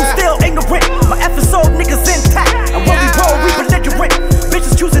 Dream 2 still ignorant. My episode niggas intact. And when we roll, we belligerent.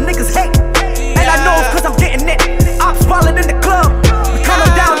 Bitches choosing niggas hate. And I know it's cause I'm getting it. Ops falling in the club. We calm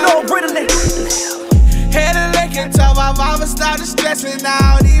down, no riddling. Had a lick and told my mama started stressing.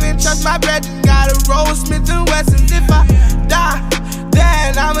 I don't even trust my brethren. Got a roll Smith & Wesson. If I die,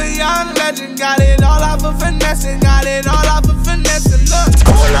 then I'm a young legend. Got it all off of finessing. Got it all off of finessing. Look,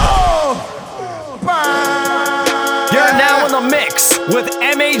 You're now in the mix with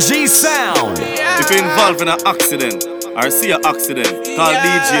MAG Sound. If you're involved in an accident or see an accident, call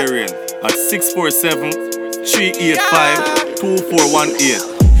DJ Rane at 647-385-2418.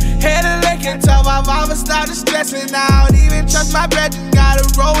 Had a lick and told my mama started stressing. I don't even trust my brethren. Got a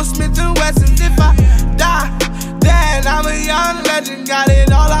roll Smith & Wesson. If I die, then I'm a young legend. Got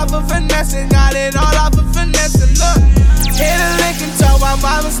it all off of finessing. Got it all off of finessing. Look, had a lick and told my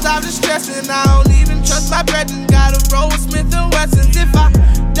mama stop stressing. I don't even trust my brethren. Got a roll Smith & Wesson. If I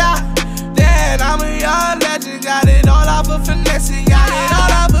die, then I'm a young legend. Got it all off of finessing. Got it all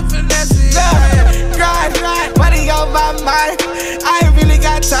off of finessing. Grind, money on my mind. I ain't really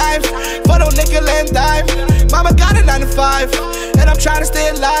got time for no nickel and dime. Mama got a 9 to 5, and I'm trying to stay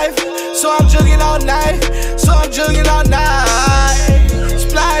alive. So I'm jugging all night.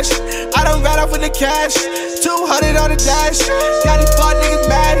 Splash, I done ran off with the cash. 200 on the dash. Got these fuck niggas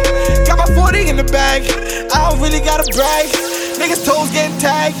mad. Got my 40 in the bag. I don't really gotta brag. Niggas toes getting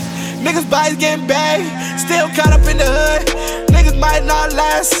tagged. Niggas bodies getting bagged. Still caught up in the hood. Niggas might not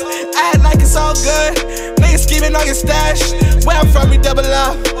last. Act like it's all good. Niggas scheming on your stash. Where I'm from, we double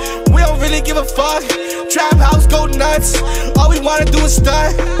up. We don't really give a fuck. Trap house go nuts. All we wanna do is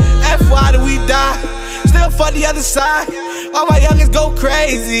stunt. FY do we die. Still fuck the other side. All my youngins go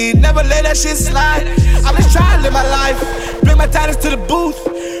crazy. Never let that shit slide. I'm just trying to live my life. Bring my titles to the booth.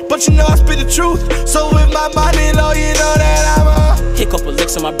 But you know I spit the truth. So with my money low, you know that I'm a Hit couple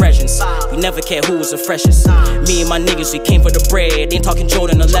licks on my brethrens. We never cared who was the freshest. Me and my niggas, we came for the bread. Ain't talking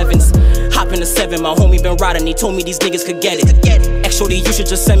Jordan 11s. Hop in the 7, my homie been riding. He told me these niggas could get it. Actually, you should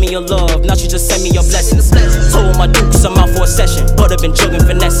just send me your love. Now you just send me your blessings. Told my dukes I'm out for a session. But I've been jugging,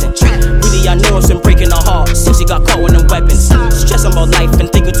 finessing. Really, I know it's been breaking her heart since she got caught with them weapons. Stressing about life and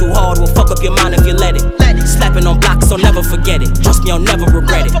thinking too hard will fuck up your mind if you let it. Slapping on blocks, so never forget it. Trust me, I'll never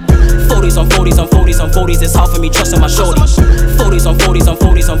regret it. 40s on 40s on 40s on 40s, it's hard for me trusting my shorty. 40s on 40s on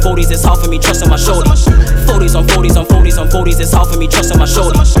 40s on 40s, it's hard for me trusting my shorty. 40s on 40s on 40s on 40s, it's hard for me trusting my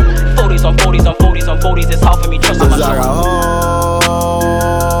shorty. 40s on 40s on 40s on 40s, it's hard for me trusting my shorty.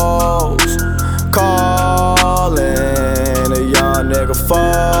 Hoes calling a young nigga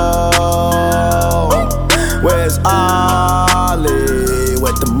phone. Where's Ollie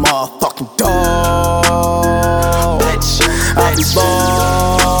with the motherfucking dog? Bitch, I be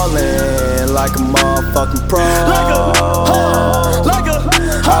ballin' like a motherfucking pro.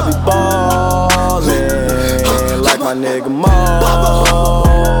 I be ballin' like my nigga Mo.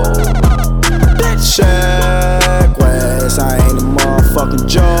 Bitch, check West, I ain't a motherfucking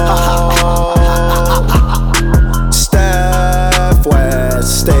joke. Steph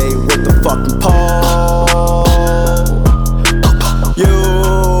West, stay with the fucking pole.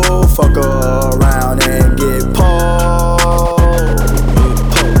 You fuck around and get pulled.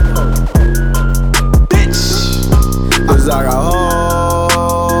 Bitch, 'cause I got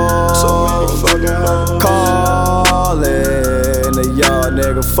hoes calling a young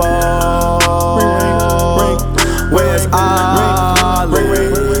nigga phone. Where's Ollie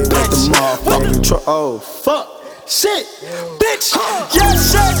with the motherfucking truck? Oh fuck, shit, bitch. Yeah,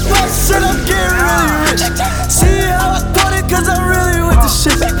 shit, shit, I'm getting really rich. See how I thought it, 'cause I'm really with the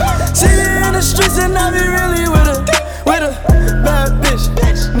shit. See it in the streets and I be really with a bad bitch.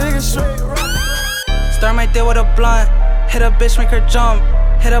 Nigga straight right. Start my day with a blunt. Hit a bitch, make her jump.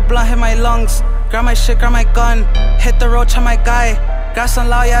 Hit a blunt, hit my lungs. Grab my shit, grab my gun. Hit the road, try my guy. Got some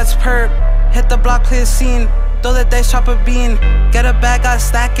loud ass perp. Hit the block, play a scene. Throw the dice, chop a bean. Get a bag, gotta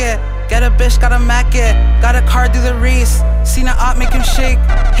stack it. Get a bitch, gotta mack it. Got a car, do the race. Seen a op, make him shake.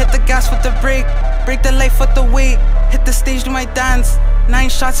 Hit the gas with the brake. Break the life with the weight. Hit the stage, do my dance. 9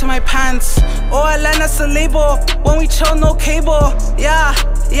 shots in my pants. Oh, I land that's a label. When we chill, no cable. Yeah,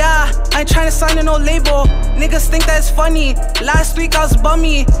 I ain't tryna sign to no label. Niggas think that it's funny. Last week I was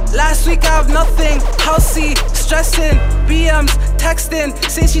bummy. Last week I have nothing. Housey, stressing, BMs, texting.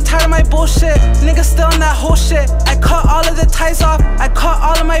 Saying she tired of my bullshit. Niggas still on that whole shit. I cut all of the ties off. I cut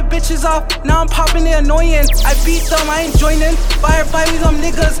all of my bitches off. Now I'm popping it annoying. I beat them, I ain't joining. Buy we them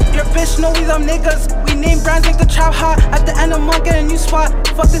niggas. Your bitch know we them niggas. We name brands like the trap hot. At the end of month get a new spot.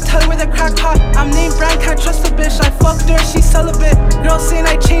 Fuck the telly with a crack hot. I'm named brand, can't trust a bitch. I fucked her, she celibate. Girls saying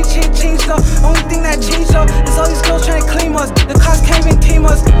I changed though. Only thing that changed though is all these girls trying to claim us. The cops can't even tame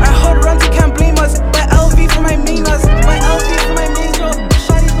us. Our hood runs, you can't blame us. My LV for my main us. My LV for my main girl.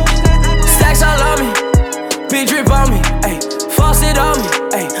 Stacks all on me, big drip on me, ayy. Faucet on me,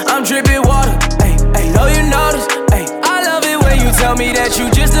 ayy. I'm dripping water, ayy. Know you notice, ayy. I love it when you tell me that you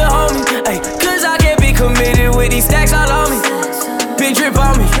just a homie, ayy. Cause I can't be committed with these stacks all on me. Big drip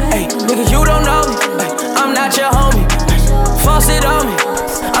on me, ayy. Nigga, you don't know me, ayy. I'm not your homie, ayy. Faucet on me,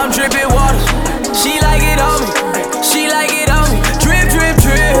 I'm dripping water. She like it on me, ayy. She like it on me. Drip, drip,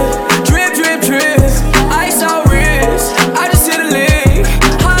 drip, drip, drip, drip. Ice on wrist, I just hit a lick.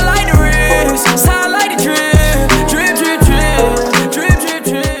 Highlight the wrist, highlight the drip. Drip, drip, drip, drip, drip,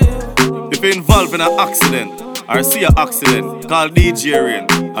 drip. If you're involved in an accident or see an accident, call DJ Rane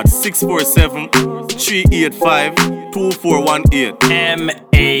at 647-385-2418.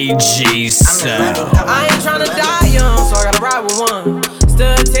 MAG Sound. I ain't tryna die young, so I gotta ride with one.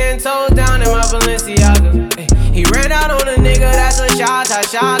 Stood 10 toes down in my Balenciaga. Ay, he ran out on a nigga, that's a shot.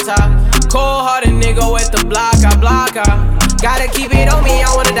 Cold hearted nigga with the block, I block. Gotta keep it on me,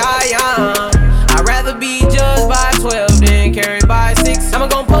 I wanna die young. I'd rather be judged by 12 than carried by 6. I'ma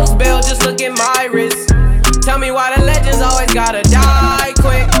gon' post bail, just look at my wrist. Tell me why the legends always gotta die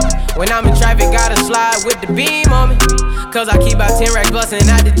quick. When I'm in traffic, gotta slide with the beam on me. Cause I keep out 10 racks bustin'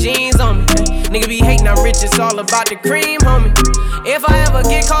 out the jeans on me. Nigga be hatin', I'm rich, it's all about the cream, homie. If I ever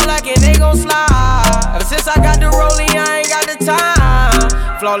get caught like it, they gon' slide. Ever since I got the rollie, I ain't got the time.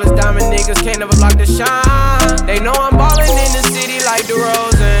 Flawless diamond niggas can't never block the shine. They know I'm ballin' in the city like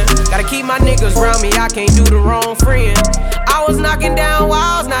DeRozan. Gotta keep my niggas round me, I can't do the wrong friend. I was knocking down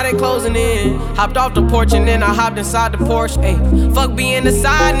walls, now they closing in. Hopped off the porch and then I hopped inside the Porsche. Ayy, fuck being the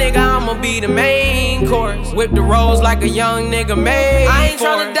side nigga, I'ma be the main course. Whip the rolls like a young nigga made. I ain't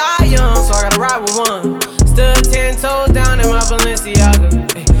tryna die young, so I gotta ride with one. Stood 10 toes down in my Balenciaga.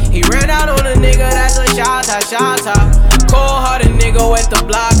 Ay, he ran out on a nigga, that's a shot. Cold hearted nigga with the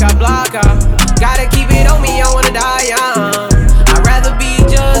block, I block. Gotta keep it on me, I wanna die young. I'd rather be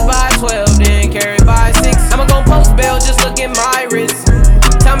judged by 12 than carried by 6. I'ma gon' post bail, just look at my wrist.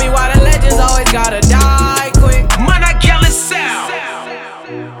 Tell me why the legends always gotta die quick. Djgallis sound.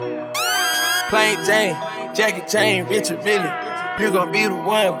 Plain Jane, Jackie chain, Richard Billy. You gon' be the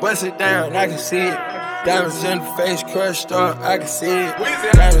one, bust it down, I can see it. Diamonds in the face, crushed up, I can see it.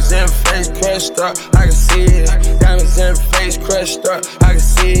 Diamonds in the face, crushed up, I can see it. Diamonds in the face, crushed up, I can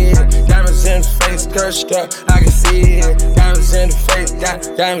see it. Diamonds in the face, crushed up, I can see it. Diamonds in the face,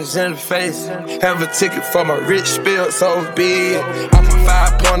 diamonds in the face. Have a ticket for my rich spill, so big. I put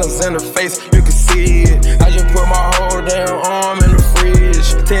 5 pointers in the face, you can see it. I just put my whole damn arm in the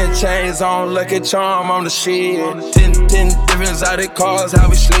fridge. 10 chains on, lucky charm on the shit. 10 different out of cars, how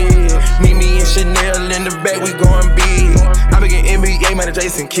we slid. Meet me in Chanel in the back, we going big. I begin NBA, man,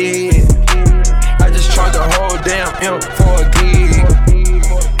 Jason Kidd. I just charged the whole damn M for a gig.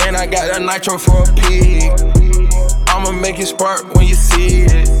 And I got that nitro for a pig. I'ma make it spark when you see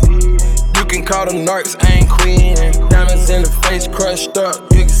it. You can call them narcs, I ain't queen. Diamonds in the face, crushed up,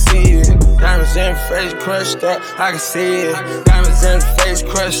 you can see it. Diamonds in the face, crushed up, I can see it. Diamonds in the face,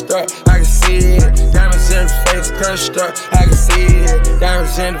 crushed up, I can see it. Diamonds in the face, crushed up, I can see it.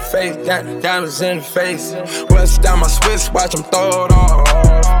 Diamonds in the face, diamonds in the face. Bust down my Swiss, watch them throw it off.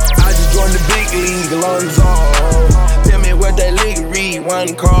 I just joined the big league, lungs off. Tell me what that league read,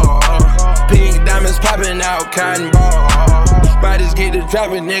 one call. Pink diamonds popping out, cotton ball. Bodies get to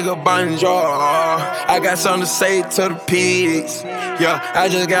dropping, nigga, bonjour. I got something to say to the pigs. Yeah, I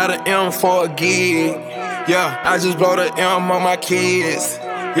just got an M for a gig. Yeah, I just blow the M on my kids.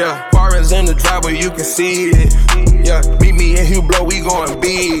 Yeah, foreigns in the driveway, you can see it. Yeah, meet me in Hublot, we going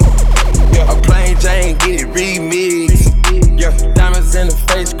big. Yeah, a plain Jane, get it remixed. Yeah, diamonds in the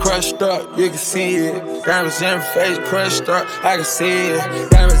face, crushed up, you can see it. Diamonds in the face, crushed up, I can see it.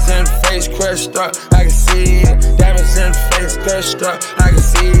 Diamonds in the face, crushed up, I can see it. Diamonds in the face, crushed up, I can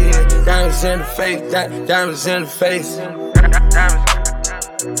see it. Diamonds in the face, diamonds in the face.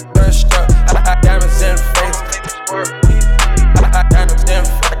 Diamonds crushed up, diamonds in the face. Diamonds in the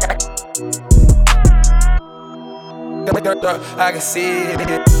face. I can see it.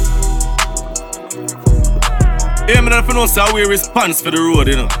 Hey, man, if you know, so we response for the road,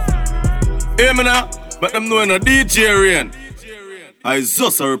 you know. Hey, man, let them know, you know, DJ Rane. I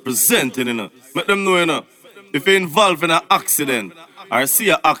just representing, you know. Let them know, you know. If you're involved in an accident or see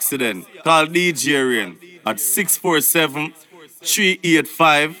an accident, call DJ Rane at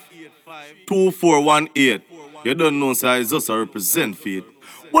 647-385-2418. You don't know, so I just represent for it.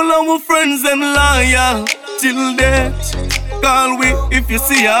 Well, our friends them loyal till death. Call we if you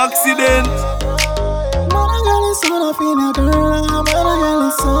see an accident.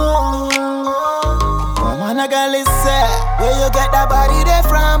 Djgallis say, where you get that body there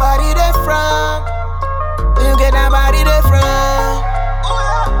from? Body there from? Where you get that body there from?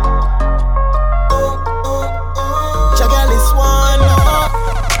 Djgallis one.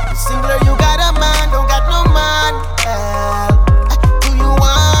 Singular, you got a man, don't got no man. Do you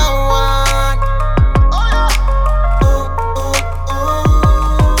want?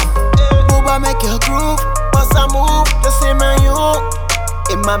 Booba make your groove, bust a move, the same as you.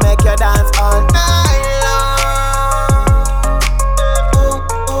 It might make you dance all night long.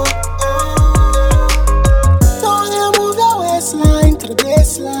 Don't you move your waistline to the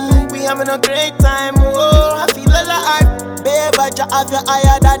baseline. We having a great time, oh, I feel alive. Babe, I just have you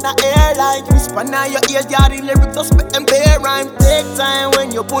higher than an airline. Whisper now your ears, you the lyrics, just make them bear rhyme. Take time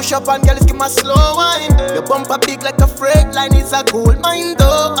when you push up and girl, give me a slow wine. Your bumper big like a freight line, it's a gold mine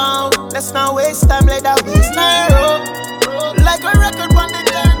though. Let's not waste time, let that waistline roll. Like a record on the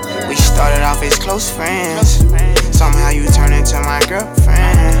turn. We started off as close friends. Somehow you turned into my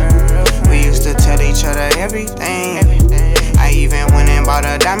girlfriend. We used to tell each other everything. I even went and bought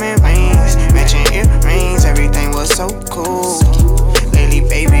her diamond rings, matching earrings, everything was so cool. Lately,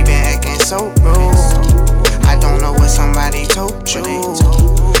 baby, been acting so rude. I don't know what somebody told you,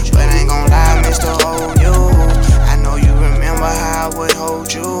 but I ain't gon' lie, I miss the old you. I know you remember how I would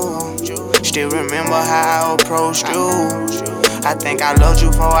hold you. Still remember how I approached you. I think I loved you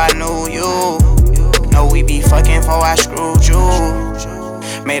before I knew you. No, we be fucking before I screwed you.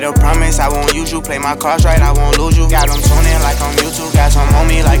 Made a promise I won't use you. Play my cards right, I won't lose you. Got them tuning like on YouTube. Got some on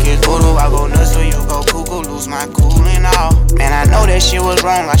me like it's voodoo. I go nuts till you go cuckoo. Lose my cool and all. Man, I know that shit was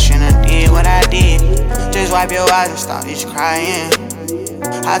wrong. I shouldn't did what I did. Just wipe your eyes and start just crying.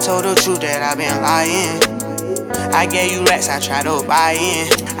 I told the truth that I've been lying. I gave you racks, I tried to buy in.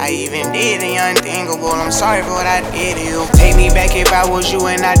 I even did the unthinkable, I'm sorry for what I did to you. Take me back if I was you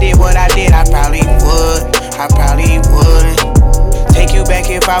and I did what I did, I probably would, I probably wouldn't. Take you back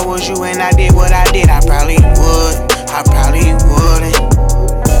if I was you and I did what I did, I probably would, I probably wouldn't.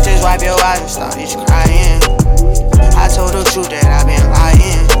 Just wipe your eyes and start just crying. I told the truth that I've been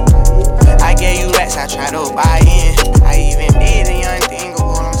lying. I gave you racks, I tried to buy in. I even did the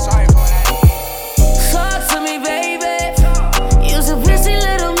unthinkable, I'm sorry for what I did. Talk to me, baby. You's a pretty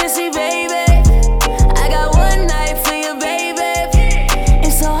little missy, baby. I got one night for you, baby.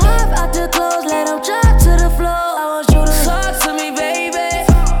 It's so hard out the clothes, let them drop to the floor. I want you to talk to me, baby.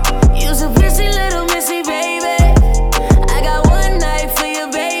 You's a pretty little missy, baby. I got one night for you,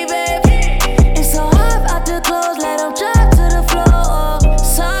 baby. It's so hard out the clothes, let them drop to the floor.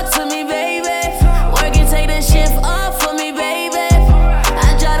 Talk to me, baby. Work and take the shift off for me, baby. I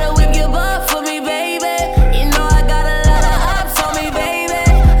try to whip your butt for me, baby. You know I got a lot of ops on me, baby.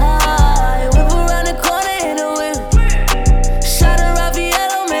 Whip around the corner in a whip. Shot a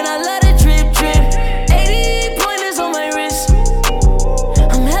Raffaello, man, I let it drip, drip. 80 pointers on my wrist.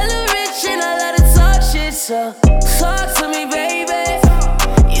 I'm hella rich and I let it talk shit, so talk to me, baby.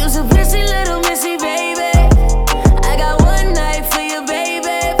 You's a pretty little missy, baby. I got one night for you,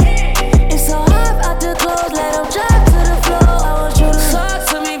 baby. It's so hard out the clothes, let them drop to the floor. I want you to talk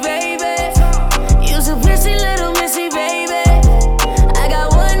to me, baby. You's a pretty little missy, baby. I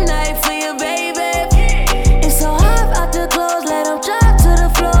got one night for you, baby. It's so hard out the clothes, let them drop to the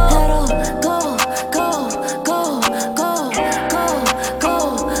floor. Let them go, go, go, go, go, go,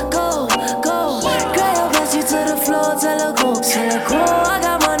 go, go. Girl, I'll bless you to the floor, tell her go, tell her go. I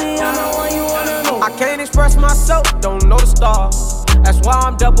got money, I'm the one you wanna know. I can't express myself, don't know the stars. That's why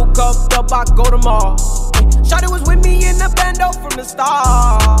I'm double cupped up, I go to Mars. Shawty was with me in the bando from the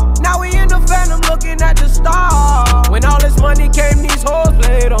start. Now we in the phantom looking at the stars. When all this money came, these hoes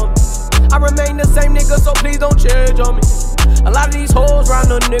played on me. I remain the same nigga, so please don't change on me. A lot of these hoes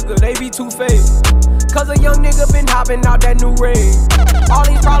round a nigga, they be two-faced. Cause a young nigga been hopping out that new Rane. All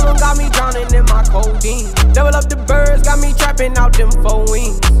these problems got me drowning in my codeine. Double up the birds, got me trapping out them 4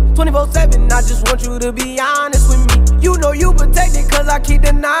 wings. 24/7, I just want you to be honest with me. You know you protected cause I keep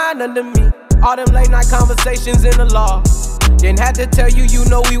the 9 under me. All them late night conversations in the law. Didn't have to tell you, you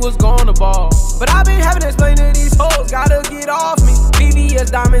know we was going to ball. But I been having to explain to these hoes, gotta get off me.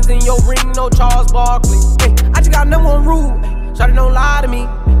 VVS diamonds in your ring, no Charles Barkley. Hey, I just got number one rule, shawty don't lie to me.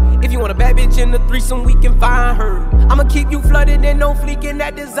 If you want a bad bitch in the threesome, we can find her. I'ma keep you flooded and no fleek in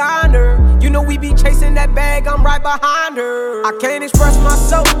that designer. You know we be chasing that bag, I'm right behind her. I can't express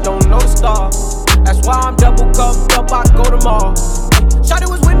myself, don't know the stars. That's why I'm double cuffed up, I go to Mars. Shawty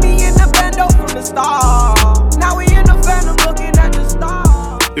was with me in the bando from the start. Now we in the phantom looking at the stars.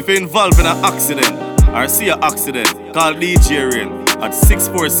 If you're involved in an accident or see an accident, call DJ Rane at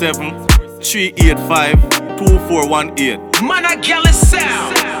 647-385-2418. Man, Djgallis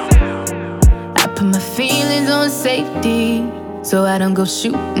sound. I put my feelings on safety, so I don't go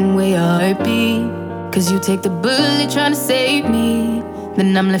shooting where your heart be. Cause you take the bullet trying to save me,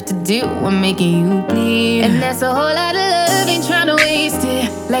 then I'm left to deal with making you bleed. And that's a whole lot of love, ain't tryna waste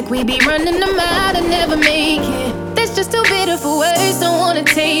it. Like we be running them out and never make it. That's just too bitter for words, don't wanna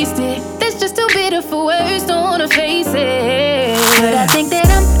taste it. That's just too bitter for words, don't wanna face it. But I think that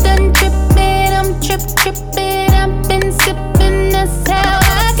I'm done tripping, I'm tripping. I've been sipping, that's how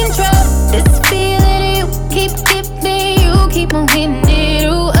I control this feeling you keep giving. You keep on hitting it,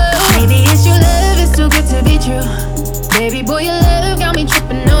 ooh, oh. Maybe it's your love, it's too good to be true. Baby boy, your love got me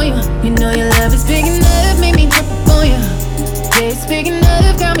tripping on you. You know your love is big enough, make me trip on you. Yeah, it's big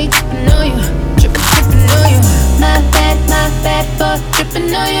enough, got me tripping on you. Tripping on you. My bad for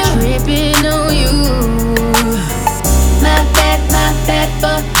tripping on you. Tripping on you. My bad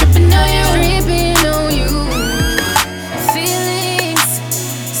for tripping on you. Tripping on you. Feelings,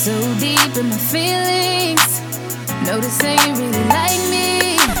 so deep in my feelings. No, this ain't really like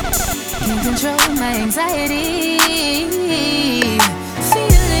me. Can't control my anxiety.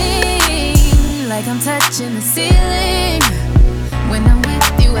 Feeling like I'm touching the ceiling. When I'm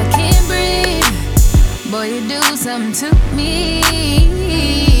with you, I can't breathe. Boy, you do something to me.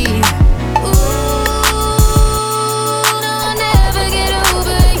 Ooh, no, I'll never get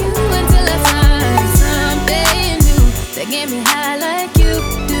over you until I find something new that get me high like you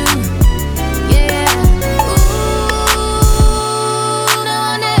do. Yeah.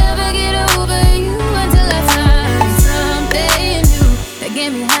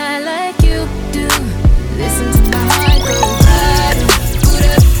 Get me high like you do. Listen to my heart go bada, boot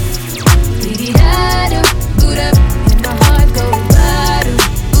up, dee da do, boot up, and my heart go bada,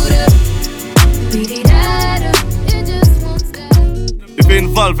 boot up, dee da do. It just won't stop. If you're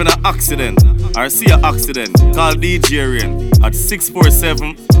involved in an accident or see an accident, call DJ Rane at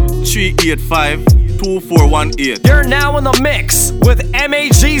 647-385-2418. You're now in the mix with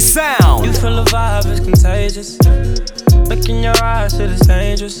MAG Sound. You feel the vibe is contagious. Look in your eyes, shit is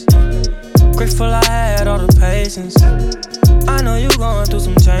dangerous. Grateful I had all the patience. I know you going through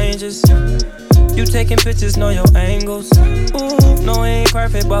some changes. You taking pictures, know your angles. Ooh, no, we ain't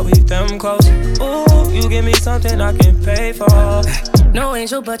perfect, but we them close. Ooh, you give me something I can pay for. No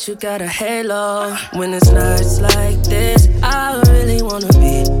angel, but you got a halo. When it's nights like this, I really wanna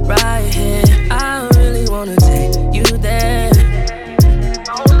be right here. I really wanna take you there.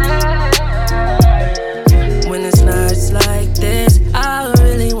 When it's nights like this, I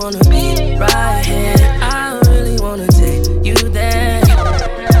really wanna be right here. I really wanna take you there.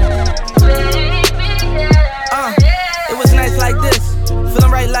 It was nights like this,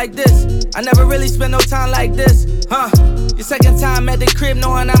 feeling right like this. I never really spent no time like this, Your second time at the crib,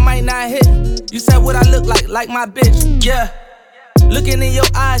 knowing I might not hit. You said what I look like my bitch, yeah. Looking in your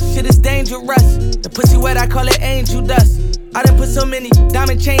eyes, shit is dangerous. The pussy wet, I call it angel dust. I done put so many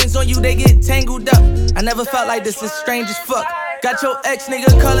diamond chains on you, they get tangled up. I never felt like this, it's strange as fuck. Got your ex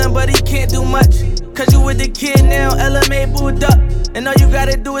nigga calling, but he can't do much. Cause you with the kid now, LMA booed up. And all you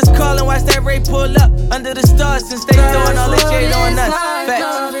gotta do is call and watch that Ray pull up. Under the stars since they throwing all this shade on us.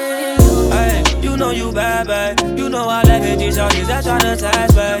 Facts. Hey, you know you bad, babe. You know I like it, these shorties that try to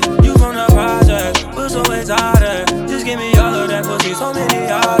attach, babe. You from the project, we're so excited. Just give me all of that pussy, so many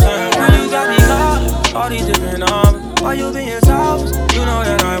options. Now you got me calling, all these different numbers. Why you being selfish? You know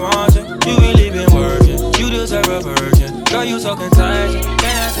that I want you. You really been working, you deserve a virgin. Girl, you so contagious, can't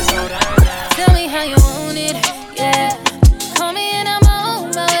ask you so damn. Tell me how you want it, yeah. Call me and I'm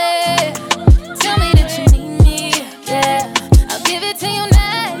on my way. Tell me that you need me, yeah. I'll give it to you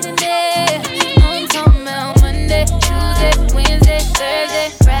night and day. I'm talking about Monday, Tuesday, Wednesday, Thursday,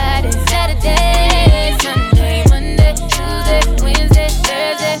 Friday, Saturday, Sunday, Monday, Tuesday, Wednesday,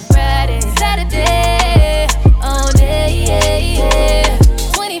 Thursday, Friday, Saturday, all day, yeah, yeah.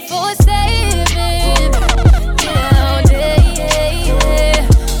 24/7, yeah, all day, yeah, yeah.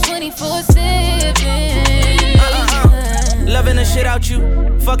 24/7. Loving the shit out you,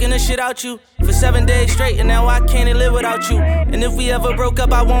 fucking the shit out you. For 7 days straight, and now I can't live without you. And if we ever broke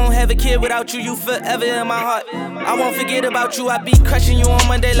up, I won't have a kid without you. You forever in my heart. I won't forget about you. I be crushing you on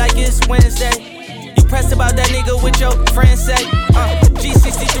Monday like it's Wednesday. You pressed about that nigga with your friends say.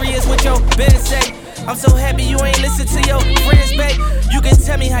 G63 is what your Ben say. I'm so happy you ain't listen to your friends, babe. You can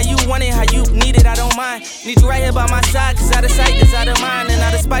tell me how you want it, how you need it, I don't mind. Need you right here by my side, cause out of sight is out of mind. And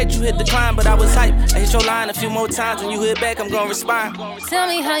out of spite, you hit the climb, but I was hype. I hit your line a few more times, when you hit back, I'm gonna respond. Tell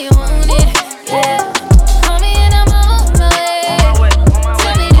me how you want it, yeah. Call me and I'm on my way.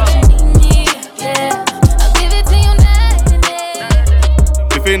 Tell me that you need me, yeah. I'll give it to you night and day.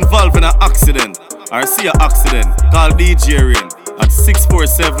 If you're involved in an accident, or see an accident, call Rane at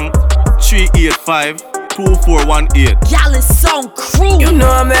 647-385-2418. Djgallis on crew. You know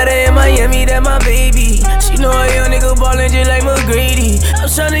I met her in Miami, that my baby. She know a young nigga ballin' just like McGrady. I'm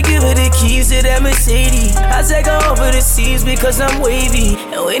tryna give her the keys to that Mercedes. I take her over the seas because I'm wavy.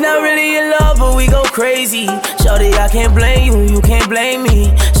 And we not really in love, but we go crazy. Shorty, I can't blame you, you can't blame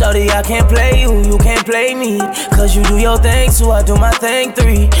me. Shorty, I can't play you, you can't play me. Cause you do your thing, so I do my thing,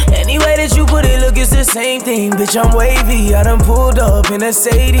 3. Any way that you put it, look, it's the same thing. Bitch, I'm wavy, I done pulled up in a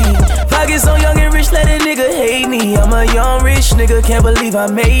Sadie. Pockets so young and rich, let a nigga hate me. I'm a young rich nigga, can't believe I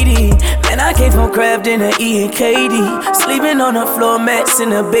made it. Man, I came from Kraft in the E and KD. Sleeping on the floor mats in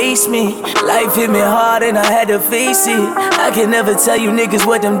the basement. Life hit me hard and I had to face it. I can never tell you niggas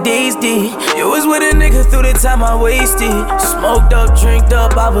what them days did. You was with a nigga through the time I wasted. Smoked up, drinked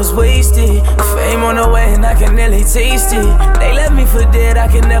up, I was wasted. Fame on the way and I can nearly taste it. They left me for dead, I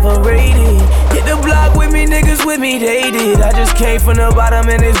can never rate it. Hit the block with me, niggas with me, they did. I just came from the bottom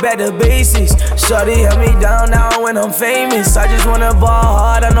and it's back to basics. Shorty held me down now when I'm famous. I just wanna ball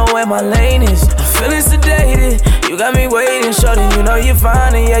hard, I know where my lane is. I'm feeling sedated, you got me waiting. Shorty, you know you're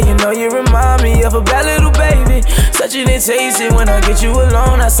fine and yeah, you know you remind me of a bad little baby. Such an it taste it when I get you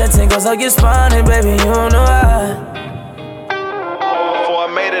alone. I said 10 goes, I get spine and baby, you don't know why. Before I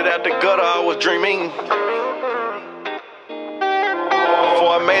made it out the gutter, I was dreaming.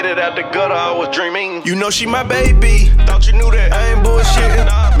 Before I made it out the gutter, I was dreaming. You know she my baby, thought you knew that. I ain't bullshitting.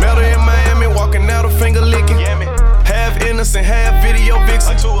 Met her in Miami, walking out her finger licking. Half innocent, half video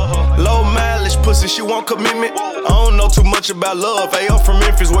vixen. Low mileage pussy, she want commitment. I don't know too much about love. Hey, I'm from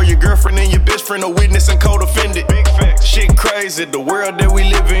Memphis, where your girlfriend and your best friend are witness and co-defendant. Shit crazy, the world that we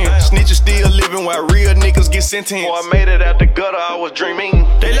live in. Snitches still living while real niggas get sentenced. Before I made it out the gutter, I was dreaming.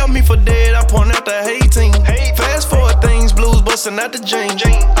 They left me for dead, I point out the hating. Fast forward things, blues busting out the jeans.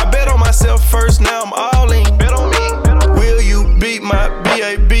 I bet on myself first, now I'm all in. Bet on me. Will you beat my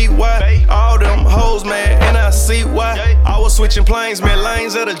B-A-B-Y? All them hoes mad, and I see why. I was switching planes, man,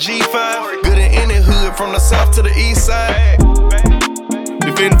 lanes at a G5. Good in any hood, from the south to the east side.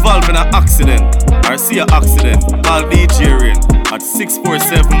 If you're involved in an accident, or see an accident, call Rane at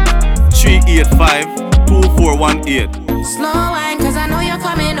 647-385-2418. Slow wine, cause I know you're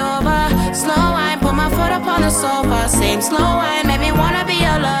coming over. Slow wine, put my foot up on the sofa. Same slow wine, make me wanna be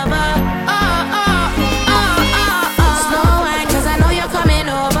your lover. Slow wine, cause I know you're coming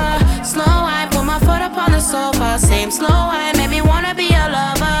over. Slow wine, put my foot up on the sofa. Same slow wine, make me wanna be your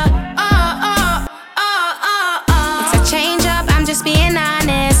lover. It's a change up, I'm just being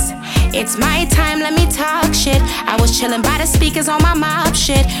honest. It's my time, let me talk shit. I was chillin' by the speakers on my mob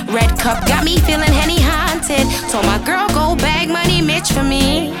shit. Red cup got me feeling Henny haunted. Told my girl go bag money Mitch for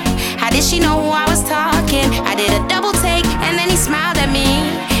me. How did she know who I was talking? I did a double take and then he smiled at me.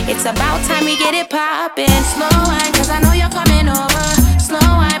 It's about time we get it poppin'. Slow wine, cause I know you're coming over.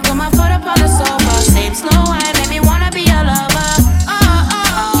 Slow wine, put my foot up on the sofa. Same slow wine, make me wanna be your lover.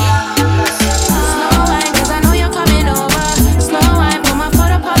 Slow wine, cause I know you're coming over. Slow wine, put my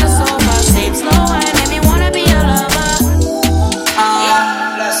foot up on the sofa. Same slow wine, make me wanna be your lover.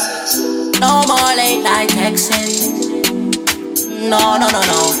 No more late night texting. No, no, no,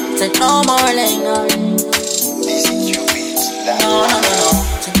 no. Take no more late night. No, no, no, no.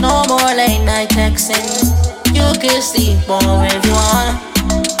 Take no more late night texting. You can sleep more if you wanna.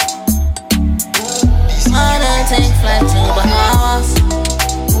 Wanna take flight to Bahamas.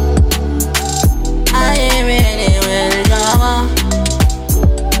 I ain't ready with the drama.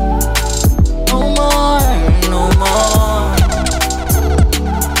 No more, no more.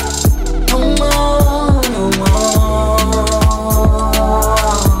 No more, no more.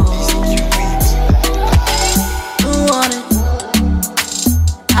 You want it,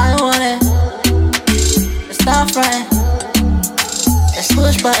 I want it. Let's stop frontin'. Let's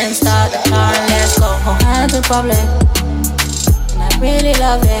push button, start the car and let's go. Hold hands in public, and I really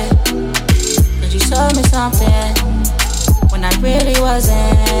love it. Cause you told me something when I really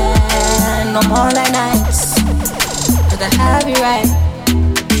wasn't. No more like nights, cause I have you right.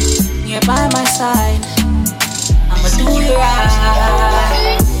 you're by my side, I'ma do you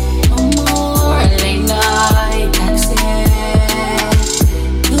right. No more late night texting.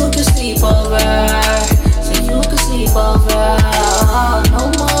 You can sleep over, so you can sleep over. No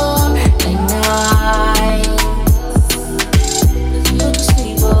more late night, you can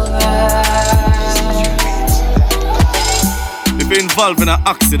sleep over. If you're involved in an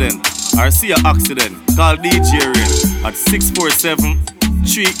accident or see an accident, call DJ Rane at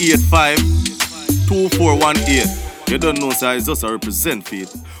 647-385-2418. You don't know, so it's just a represent for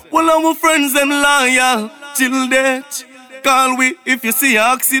it. Well, our friends them loyal till death. Call we if you see an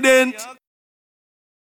accident.